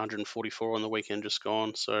 Got 144 on the weekend just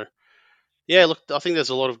gone. So yeah, look, I think there's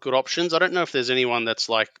a lot of good options. I don't know if there's anyone that's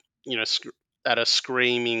like at a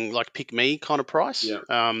screaming like pick me kind of price. Yeah.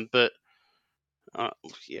 But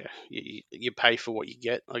you pay for what you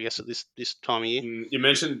get, I guess, at this time of year. You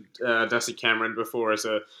mentioned Dusty Cameron before as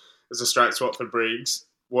a straight swap for Briggs.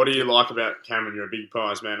 What do you like about Cameron? You're a big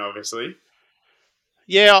prize man, obviously.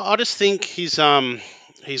 Yeah, I just think he's kind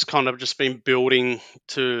of just been building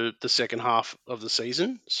to the second half of the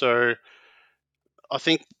season. So I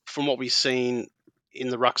think from what we've seen in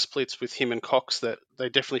the ruck splits with him and Cox, that they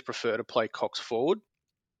definitely prefer to play Cox forward.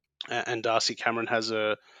 And Darcy Cameron has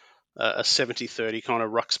a 70-30 kind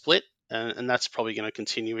of ruck split, and that's probably going to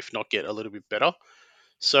continue, if not get a little bit better.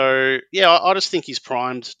 So yeah, I just think he's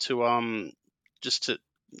primed to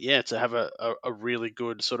have a really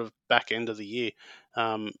good sort of back end of the year.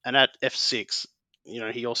 And at F6,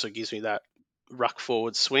 he also gives me that ruck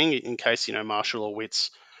forward swing in case Marshall or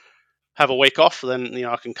Witts have a week off, then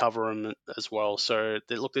I can cover him as well. So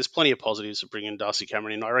there's plenty of positives to bring in Darcy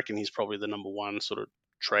Cameron in. I reckon he's probably the number one sort of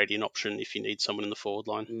trade-in option if you need someone in the forward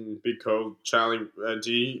line. Big call, Charlie. Are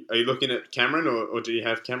you looking at Cameron or do you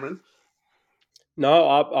have Cameron?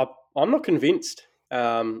 No, I'm not convinced.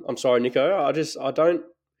 I'm sorry, Nico. I don't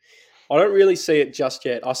really see it just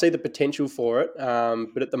yet. I see the potential for it,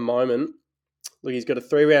 but at the moment, look, he's got a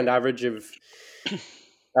 3-round average of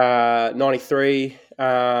 93.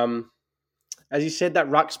 As you said, that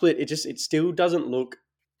ruck split, it still doesn't look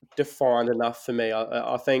defined enough for me.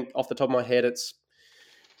 I think off the top of my head, it's,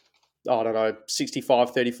 I don't know,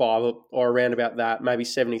 65-35 or around about that, maybe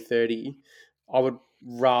 70-30. I would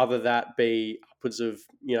rather that be upwards of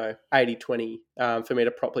 80-20 for me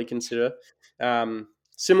to properly consider.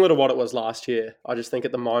 Similar to what it was last year. I just think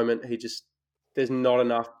at the moment he just there's not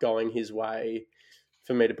enough going his way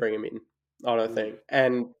for me to bring him in. I don't think.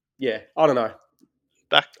 And yeah, I don't know.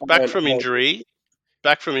 Back from injury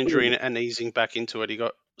and easing back into it. He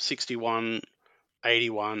got 61,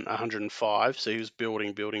 81, 105. So he was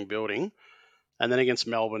building. And then against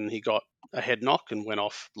Melbourne, he got a head knock and went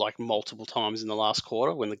off like multiple times in the last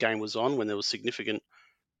quarter when the game was on, when there was significant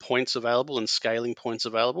points available and scaling points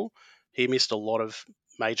available. He missed a lot of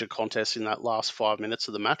major contests in that last 5 minutes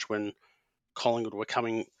of the match when Collingwood were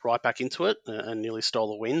coming right back into it and nearly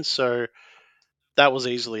stole a win. So that was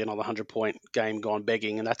easily another 100-point game gone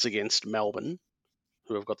begging, and that's against Melbourne,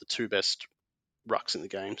 who have got the two best rucks in the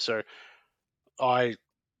game. So I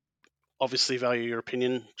obviously value your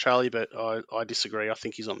opinion, Charlie, but I disagree. I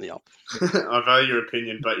think he's on the up. I value your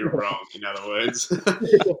opinion, but you're wrong, in other words.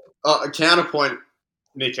 A counterpoint,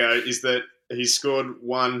 Niko, is that he scored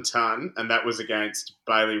 1 ton, and that was against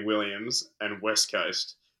Bailey Williams and West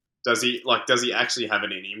Coast. Does he actually have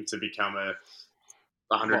it in him to become a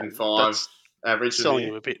 105 average? Selling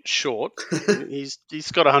him a bit short. he's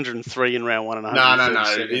got 103 in round 1 and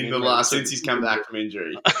 137 in the last since he's come back from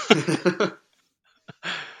injury.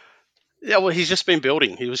 Yeah, well, he's just been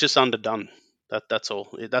building. He was just underdone. That's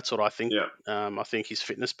all. That's what I think. Yeah. I think his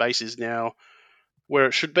fitness base is now where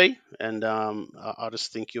it should be, and I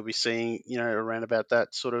just think you'll be seeing, around about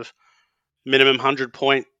that sort of minimum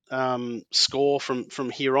 100-point score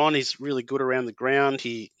from here on. He's really good around the ground.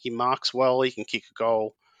 He marks well. He can kick a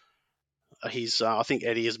goal. I think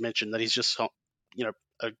Eddie has mentioned that he's just a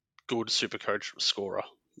good Supercoach scorer.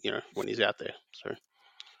 When he's out there. So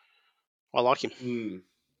I like him.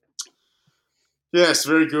 Yes,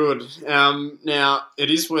 very good. Now,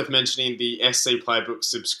 it is worth mentioning the SC Playbook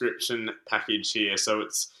subscription package here. So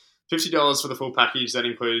it's $50 for the full package. That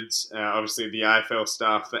includes, obviously, the AFL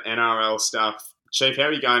stuff, the NRL stuff. Chief, how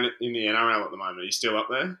are you going in the NRL at the moment? Are you still up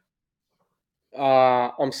there?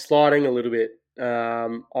 I'm sliding a little bit.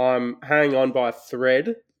 I'm hanging on by a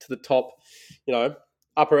thread to the top,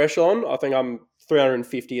 upper echelon. I think I'm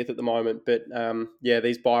 350th at the moment. But,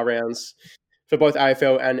 these bye rounds for both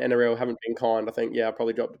AFL and NRL haven't been kind. I think, I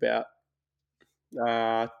probably dropped about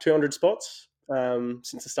 200 spots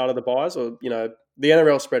since the start of the buys. Or, the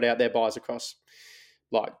NRL spread out their buys across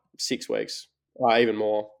like 6 weeks, even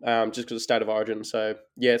more, just because of state of origin. So,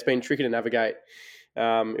 it's been tricky to navigate.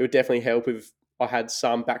 It would definitely help if I had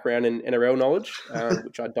some background in NRL knowledge,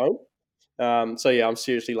 which I don't. I'm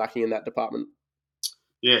seriously lacking in that department.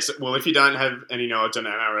 Yes, well, if you don't have any knowledge on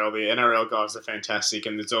NRL, the NRL guys are fantastic,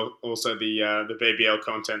 and there's also the BBL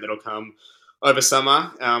content that'll come over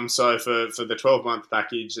summer. So for the 12-month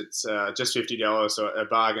package, it's just $50, so a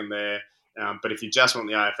bargain there. But if you just want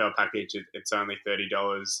the AFL package, it's only $30.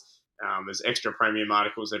 There's extra premium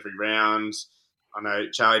articles every round. I know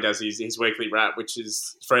Charlie does his weekly wrap, which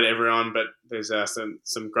is free to everyone, but there's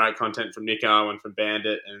some great content from Niko and from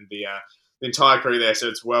Bandit and the entire crew there, so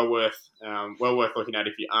it's well worth looking at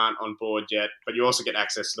if you aren't on board yet. But you also get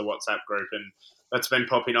access to the WhatsApp group, and that's been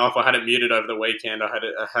popping off. I had it muted over the weekend. I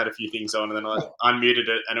had a few things on, and then I unmuted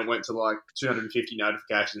it, and it went to like 250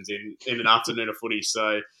 notifications in an afternoon of footy.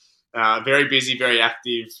 So very busy, very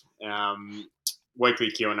active.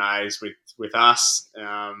 Weekly Q&As with us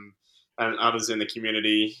and others in the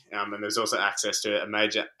community, and there's also access to our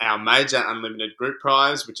major unlimited group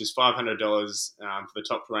prize, which is $500 for the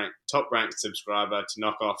top ranked subscriber to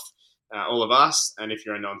knock off all of us. And if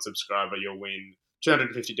you're a non-subscriber, you'll win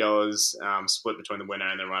 $250 split between the winner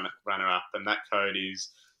and the runner-up, and that code is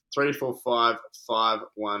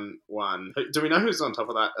 345511. Do we know who's on top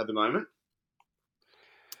of that at the moment?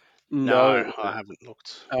 No, I haven't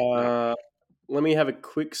looked. Let me have a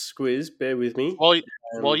quick squiz. Bear with me. While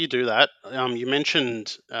you do that, you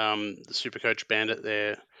mentioned the Supercoach Bandit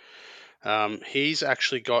there. He's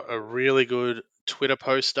actually got a really good Twitter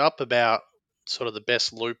post up about sort of the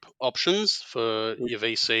best loop options for your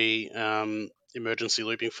VC emergency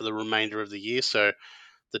looping for the remainder of the year. So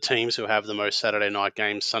the teams who have the most Saturday night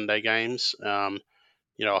games, Sunday games, are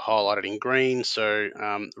highlighted in green. So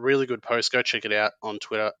really good post. Go check it out on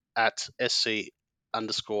Twitter at SC_Bandit.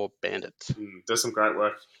 Does some great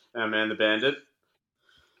work, man, the Bandit.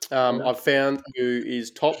 I've found who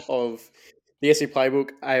is top of the SC Playbook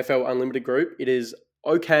AFL Unlimited group. It is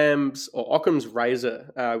Occam's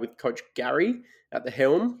Razor with Coach Gary at the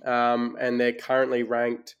helm, and they're currently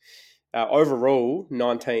ranked overall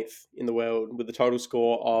 19th in the world with a total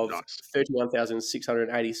score of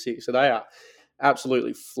 31,686. So they are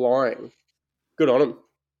absolutely flying. Good on them.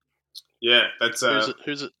 Yeah, that's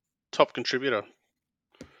who's it top contributor?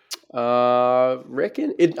 I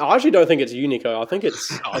actually don't think it's you, Niko. I think it's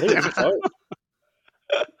I think it's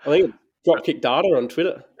Dropkick data on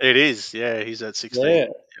Twitter. It is, yeah. He's at 16. Yeah,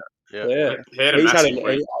 Yeah. yeah. He had a He's had massive an.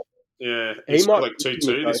 week. Yeah, he He scored might like pick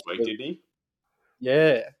me 2-2 this week, for- didn't he?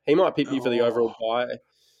 Yeah, he might pick me for the Oh. overall buy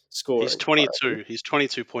scoring. He's 22. He's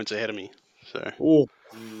 22 points ahead of me. So Oh,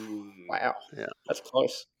 Mm. wow. Yeah. That's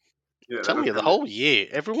close. Yeah, I'm telling you, the whole year,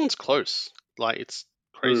 everyone's close. Like, it's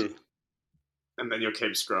crazy. And then you'll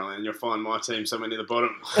keep scrolling and you'll find my team somewhere near the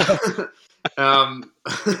bottom.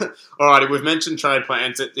 Alrighty, we've mentioned trade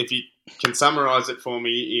plans. If you can summarise it for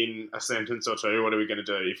me in a sentence or two, what are we going to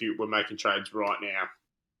do if we're making trades right now?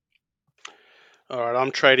 All right,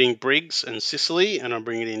 I'm trading Briggs and Sicily, and I'm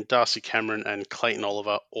bringing in Darcy Cameron and Clayton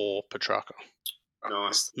Oliver or Petrarca.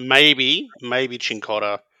 Nice. Maybe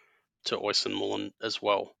Chincotta to Oyson Mullen as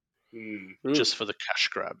well, just for the cash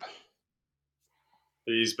grab.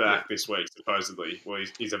 He's back this week, supposedly. Well,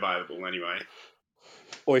 he's available anyway.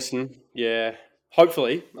 Oyson, yeah.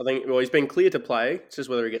 Hopefully. I think, well, he's been clear to play. It's just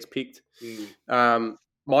whether he gets picked.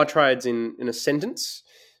 My trades in a sentence.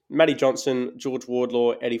 Matty Johnson, George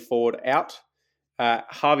Wardlaw, Eddie Ford out.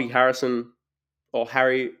 Harvey Harrison, or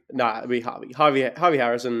Harry, it'd be Harvey. Harvey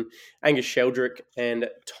Harrison, Angus Sheldrick, and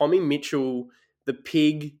Tommy Mitchell, the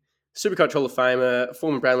Pig, Supercoach Hall of Famer,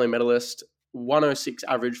 former Brownlow medalist, 106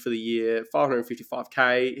 average for the year,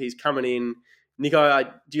 555k. He's coming in.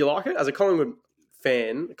 Niko, do you like it? As a Collingwood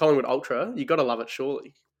fan, Collingwood Ultra, you got to love it,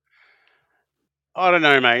 surely. I don't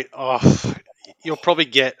know, mate. Oh, you'll probably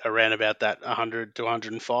get around about that 100 to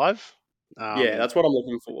 105. Yeah, that's what I'm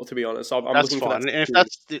looking for, to be honest. I'm That's looking fine. for that.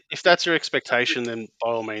 And if that's your expectation, then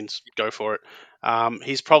by all means, go for it.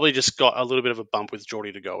 He's probably just got a little bit of a bump with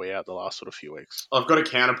Geordie to go out the last sort of few weeks. I've got a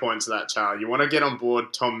counterpoint to that, Charlie. You want to get on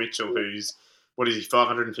board Tom Mitchell, who's, what is he,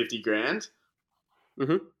 550 grand?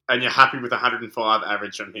 Mm-hmm. And you're happy with 105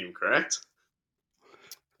 average from him, correct?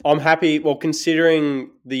 I'm happy. Well,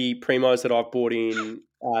 considering the primos that I've bought in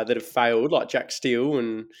that have failed, like Jack Steele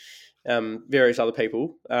and various other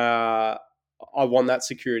people, I want that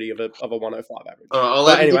security of a 105 average.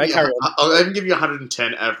 I'll even give you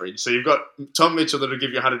 110 average. So you've got Tom Mitchell that'll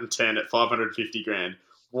give you 110 at 550 grand.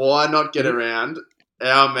 Why not get around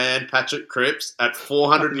our man Patrick Cripps at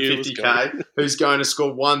 450k, who's going to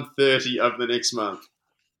score 130 over the next month?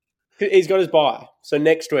 He's got his buy. So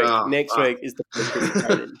next week is the first week he's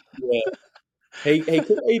training. Yeah.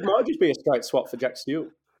 He might just be a straight swap for Jack Steele.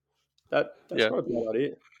 That's not a bad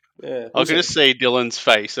idea. Yeah, I could just see Dylan's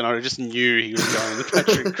face, and I just knew he was going the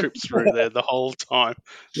Patrick Cripps through there the whole time.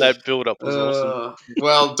 That build-up was awesome.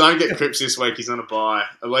 Well, don't get Cripps this week. He's on a bye.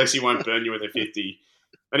 At least he won't burn you with a 50.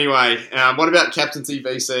 Anyway, what about captaincy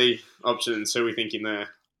VC options? Who are we thinking there?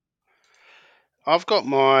 I've got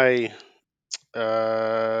my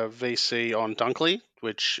VC on Dunkley,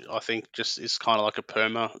 which I think just is kind of like a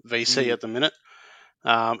perma VC at the minute.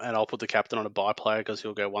 And I'll put the captain on a buy player because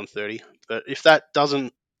he'll go 130. But if that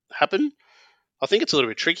doesn't happen, I think it's a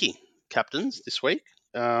little bit tricky, captains, this week.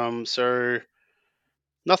 So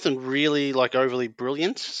nothing really like overly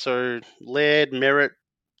brilliant. So Laird, Merritt,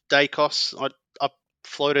 Dacos. I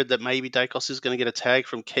floated that maybe Dacos is going to get a tag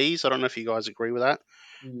from Keys. I don't know if you guys agree with that.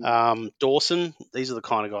 Dawson. These are the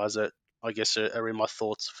kind of guys that I guess are in my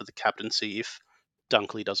thoughts for the captaincy if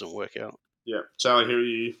Dunkley doesn't work out. Yeah. Charlie, who are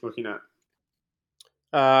you looking at?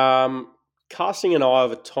 Casting an eye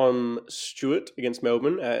over Tom Stewart against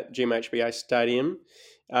Melbourne at GMHBA Stadium,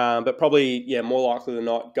 but probably, more likely than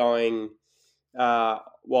not going.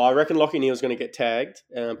 I reckon Lockie Neal's going to get tagged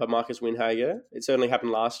by Marcus Winhager. It certainly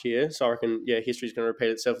happened last year, so I reckon, history's going to repeat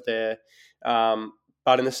itself there.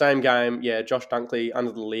 But in the same game, Josh Dunkley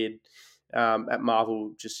under the lid at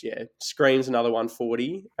Marvel just, screams another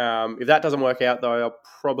 140. If that doesn't work out, though, I'll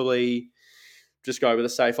probably just go with a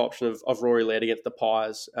safe option of Rory Laird against the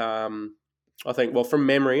Pies. I think, from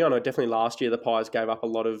memory, I know definitely last year the Pies gave up a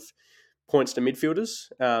lot of points to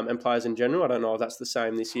midfielders and players in general. I don't know if that's the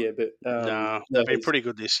same this year, but they've been pretty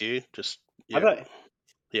good this year. Have they?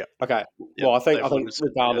 Yeah. Okay. Yeah, well, I think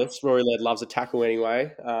regardless, Rory Laird loves a tackle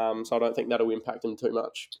anyway, so I don't think that'll impact him too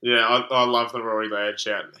much. Yeah, I love the Rory Laird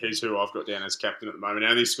shout. He's who I've got down as captain at the moment.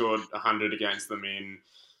 He only scored 100 against them in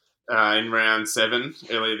round 7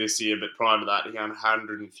 earlier this year, but prior to that, he had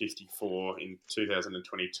 154 in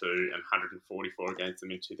 2022 and 144 against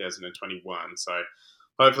them in 2021. So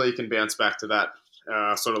hopefully he can bounce back to that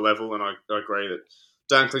sort of level, and I agree that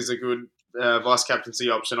Dunkley's a good vice-captaincy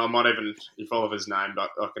option. I might even, if Oliver's named, I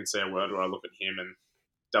can see a world where I look at him and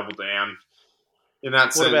double down in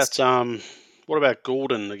that sense. What about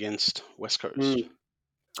Gordon against West Coast?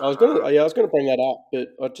 I was going to bring that up, but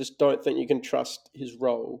I just don't think you can trust his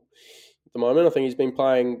role at the moment. I think he's been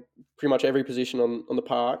playing pretty much every position on the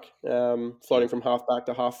park, floating from half back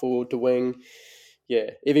to half forward to wing.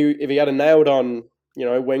 if he had a nailed on,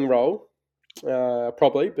 wing roll,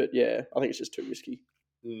 probably. But yeah, I think it's just too risky.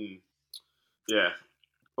 Yeah,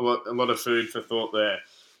 a lot of food for thought there.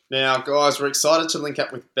 Now, guys, we're excited to link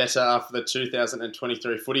up with Better after the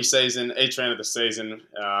 2023 footy season. Each round of the season,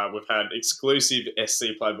 we've had exclusive SC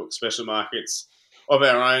Playbook special markets of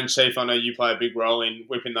our own. Chief, I know you play a big role in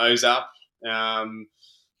whipping those up.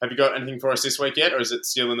 Have you got anything for us this week yet, or is it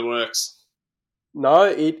still in the works? No,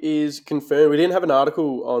 it is confirmed. We didn't have an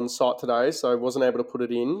article on site today, so I wasn't able to put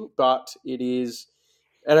it in, but it is,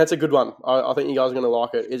 and it's a good one. I think you guys are going to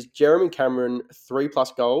like it. It's Jeremy Cameron,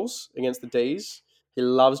 3+ goals against the D's. He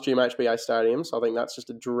loves GMHBA Stadium, so I think that's just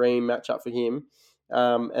a dream matchup for him.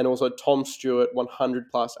 And also Tom Stewart, 100+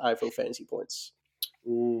 AFL fantasy points.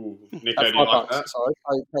 Ooh, Nico, do you like that? Sorry,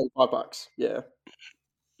 paying $5. Yeah.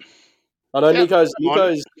 I know Nico's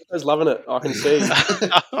loving it. I can see. He's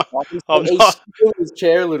in his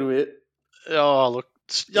chair a little bit. Oh, look,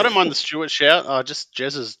 I don't mind the Stewart shout. Just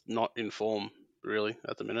Jez is not in form, really,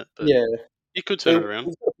 at the minute. But yeah. You could turn it around.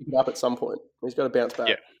 He's got to pick it up at some point. He's got to bounce back.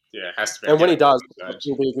 Yeah, it has to be. And when he does,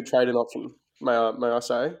 he'll be a good trading option, may I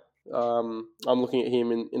say. I'm looking at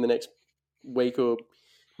him in the next week or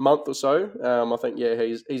month or so. I think,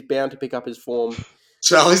 he's bound to pick up his form.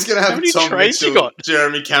 Charlie's going to have Tom Mitchell,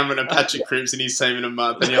 Jeremy Cameron and Patrick Cripps in his team in a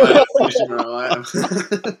month, and he'll have a position right.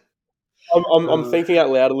 I'm thinking out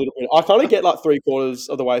loud a little bit. I kind of get like 3/4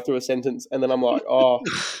 of the way through a sentence, and then I'm like, I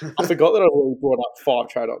forgot that I already brought up 5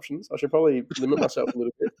 trade options. I should probably limit myself a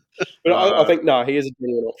little bit. But I think he is a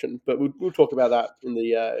genuine option. But we'll talk about that in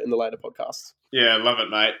the later podcasts. Yeah, love it,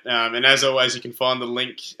 mate. And as always, you can find the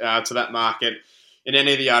link to that market in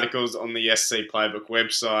any of the articles on the SC Playbook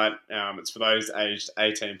website. It's for those aged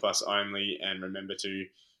 18+ only, and remember to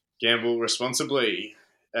gamble responsibly.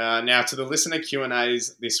 Now to the listener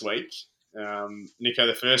Q&As this week. Nico,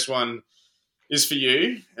 the first one is for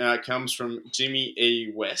you. It comes from Jimmy E.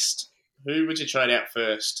 West. Who would you trade out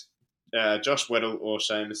first, Josh Weddle or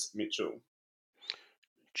Seamus Mitchell?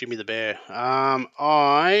 Jimmy the Bear.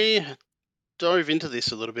 I dove into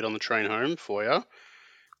this a little bit on the train home for you,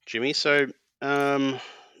 Jimmy. So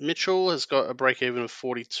Mitchell has got a break-even of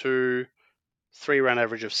 42, 3-round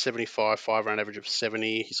average of 75, 5-round average of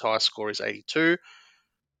 70. His highest score is 82.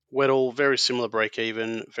 Weddle, very similar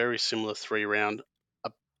break-even, very similar 3-round.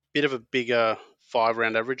 A bit of a bigger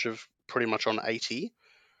 5-round average of pretty much on 80.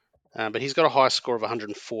 But he's got a high score of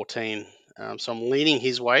 114. So I'm leaning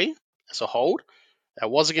his way as a hold. It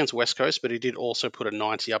was against West Coast, but he did also put a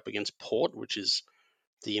 90 up against Port, which is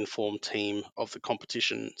the informed team of the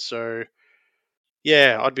competition. So,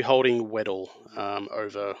 yeah, I'd be holding Weddle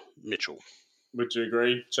over Mitchell. Would you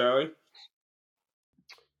agree, Charlie?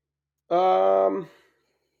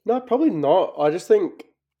 No, probably not. I just think,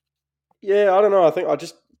 I don't know. I think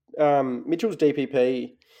Mitchell's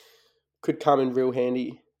DPP could come in real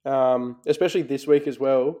handy, especially this week as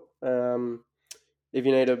well. If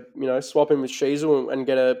you need to, swap him with Sheasel and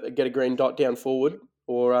get a green dot down forward,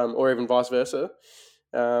 or even vice versa.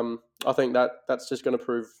 I think that's just going to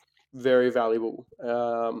prove very valuable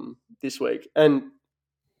this week. And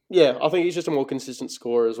I think he's just a more consistent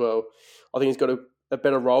scorer as well. I think he's got a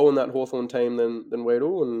better role in that Hawthorn team than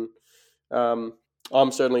Weddle, and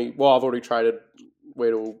I'm certainly I've already traded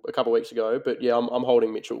Weddle a couple of weeks ago, but I'm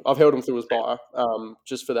holding Mitchell. I've held him through his buy,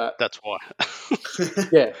 just for that. That's why.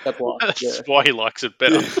 That's why. That's why he likes it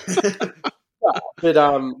better. But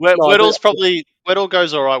Weddle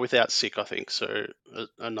goes all right without Sick, I think. So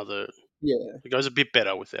another it goes a bit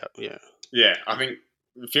better without. Yeah, I think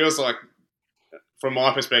it feels like, from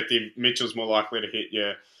my perspective, Mitchell's more likely to hit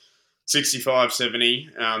your 65, 70,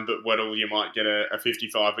 but Weddle, you might get a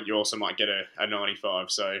 55, but you also might get a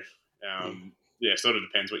 95. So, sort of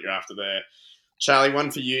depends what you're after there. Charlie, one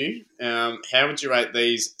for you. How would you rate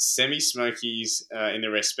these semi-smokies in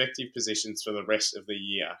their respective positions for the rest of the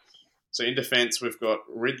year? So in defence, we've got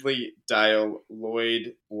Ridley, Dale,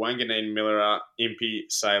 Lloyd, Wanganeen, Miller, Impey,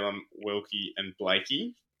 Salem, Wilkie, and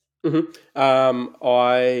Blakey. Mm-hmm.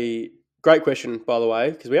 Great question, by the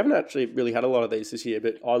way, because we haven't actually really had a lot of these this year,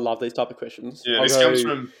 but I love these type of questions. Yeah, this comes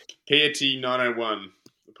from Piety901.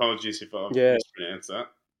 Apologies if I've mispronounced that.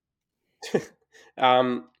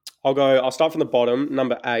 I'll start from the bottom.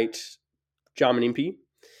 Number 8, Jarman Impey.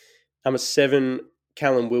 Number 7,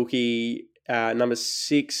 Callum Wilkie. Number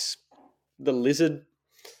 6, The Lizard.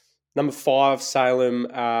 Number 5, Salem.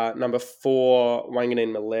 Number 4,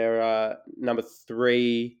 Wanganeen Malera. Number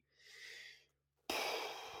 3,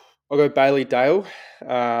 I'll go Bailey Dale,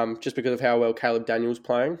 just because of how well Caleb Daniel's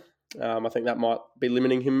playing. I think that might be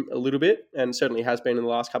limiting him a little bit, and certainly has been in the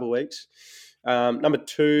last couple of weeks. Number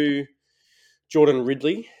 2, Jordan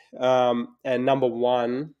Ridley. And number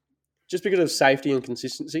 1, just because of safety and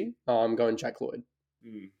consistency, I'm going Jack Lloyd.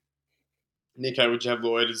 Nico, would you have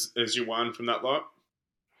Lloyd as your one from that lot?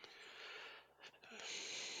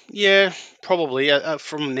 Yeah, probably.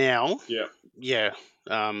 From now, Yeah. yeah.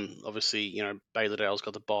 Obviously, Baylordale's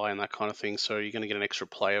got the bye and that kind of thing, so you're going to get an extra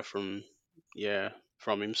player from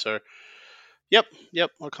him. So, yep,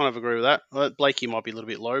 I kind of agree with that. Blakey might be a little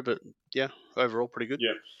bit low, but yeah, overall pretty good.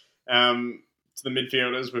 Yeah. To the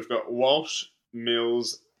midfielders, we've got Walsh,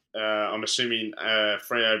 Mills. I'm assuming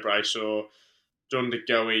Freo Brayshaw, John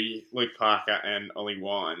DeGoey, Luke Parker, and Ollie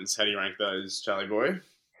Wines. How do you rank those, Charlie boy?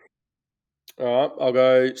 All right, I'll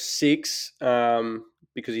go 6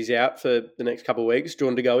 because he's out for the next couple of weeks.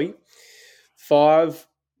 John DeGoey. 5,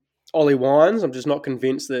 Ollie Wines. I'm just not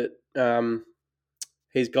convinced that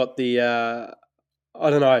he's got the. I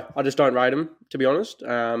don't know. I just don't rate him, to be honest.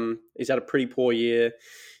 He's had a pretty poor year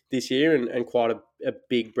this year and quite a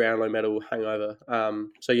big Brownlow medal hangover.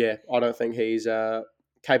 So, yeah, I don't think he's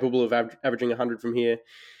capable of averaging 100 from here.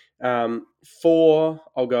 4,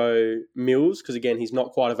 I'll go Mills because, again, he's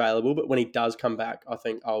not quite available. But when he does come back, I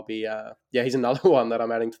think I'll be... he's another one that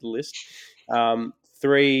I'm adding to the list.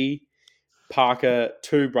 3, Parker.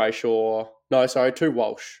 2, Brayshaw. 2,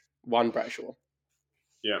 Walsh. 1, Brayshaw.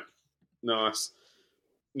 Yeah, nice.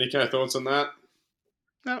 Nico, thoughts on that?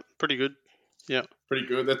 No, pretty good. Yeah, pretty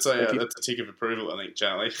good. That's a tick of approval, I think,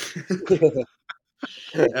 Charlie.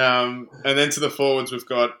 And then to the forwards, we've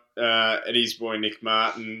got Eddie's boy Nick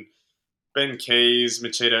Martin, Ben Keys,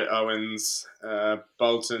 Machito Owens,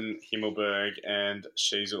 Bolton, Himmelberg, and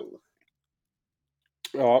Sheasel.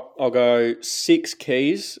 I'll go 6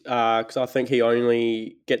 Keys because I think he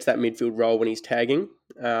only gets that midfield role when he's tagging,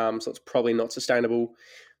 so it's probably not sustainable.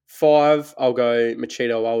 5, I'll go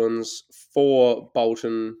Machito Owens. 4,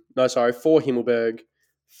 Bolton. 4 Himmelberg.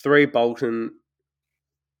 3, Bolton.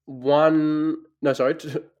 1. I've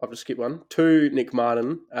just skipped 1. 2, Nick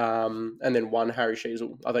Martin. And then 1, Harry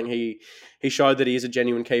Sheasel. I think he showed that he is a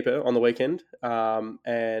genuine keeper on the weekend.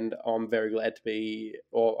 And I'm very glad to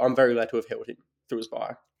have held him through his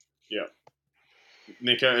bye. Yeah.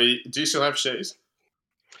 Nico, do you still have Shees?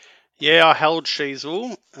 Yeah, I held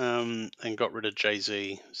Sheasel and got rid of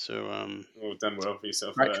Jay-Z. So, done well for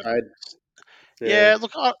yourself. Great trade. Yeah,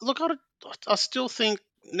 I still think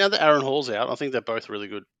now that Aaron Hall's out, I think they're both really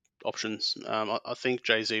good options. I think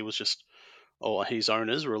Jay-Z was his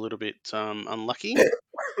owners were a little bit unlucky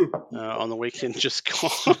on the weekend. Just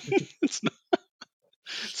gone. It's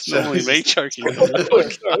normally me choking on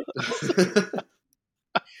the podcast.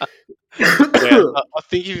 Yeah, I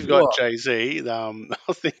think if you've got Jay-Z, I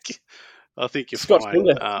think you're Scott fine.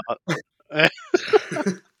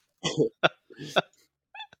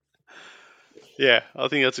 Yeah, I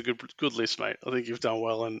think that's a good list, mate. I think you've done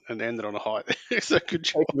well and ended on a high. So good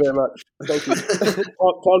job. Thank you very much. Thank you. Time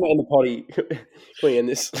to end the potty. Can we end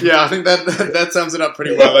this? Yeah, I think that sums it up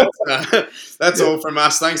pretty well. That's all from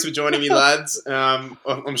us. Thanks for joining me, lads.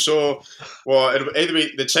 I'm sure. Well, it'll either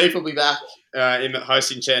be the Chief will be back in the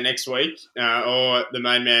hosting chair next week, or the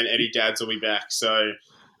main man Eddie Dads will be back. So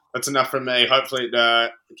that's enough from me. Hopefully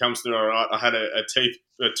it comes through all right. I had a tooth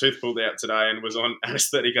pulled out today and was on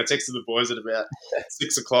anaesthetic. I texted the boys at about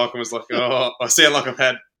 6 o'clock and was like, I sound like I've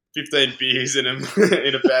had 15 beers in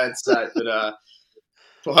a bad state. But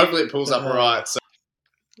hopefully it pulls up all right. So.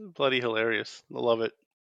 Bloody hilarious. I love it.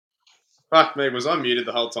 Fuck me, was I muted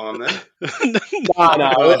the whole time then? No.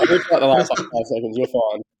 It's like the last 5 seconds.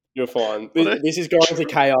 You're fine. This is going to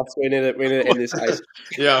chaos. We need to end this case.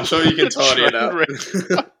 Yeah, I'm sure you can tidy it up.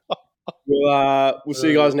 We'll see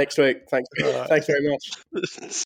you guys next week. Thanks very much.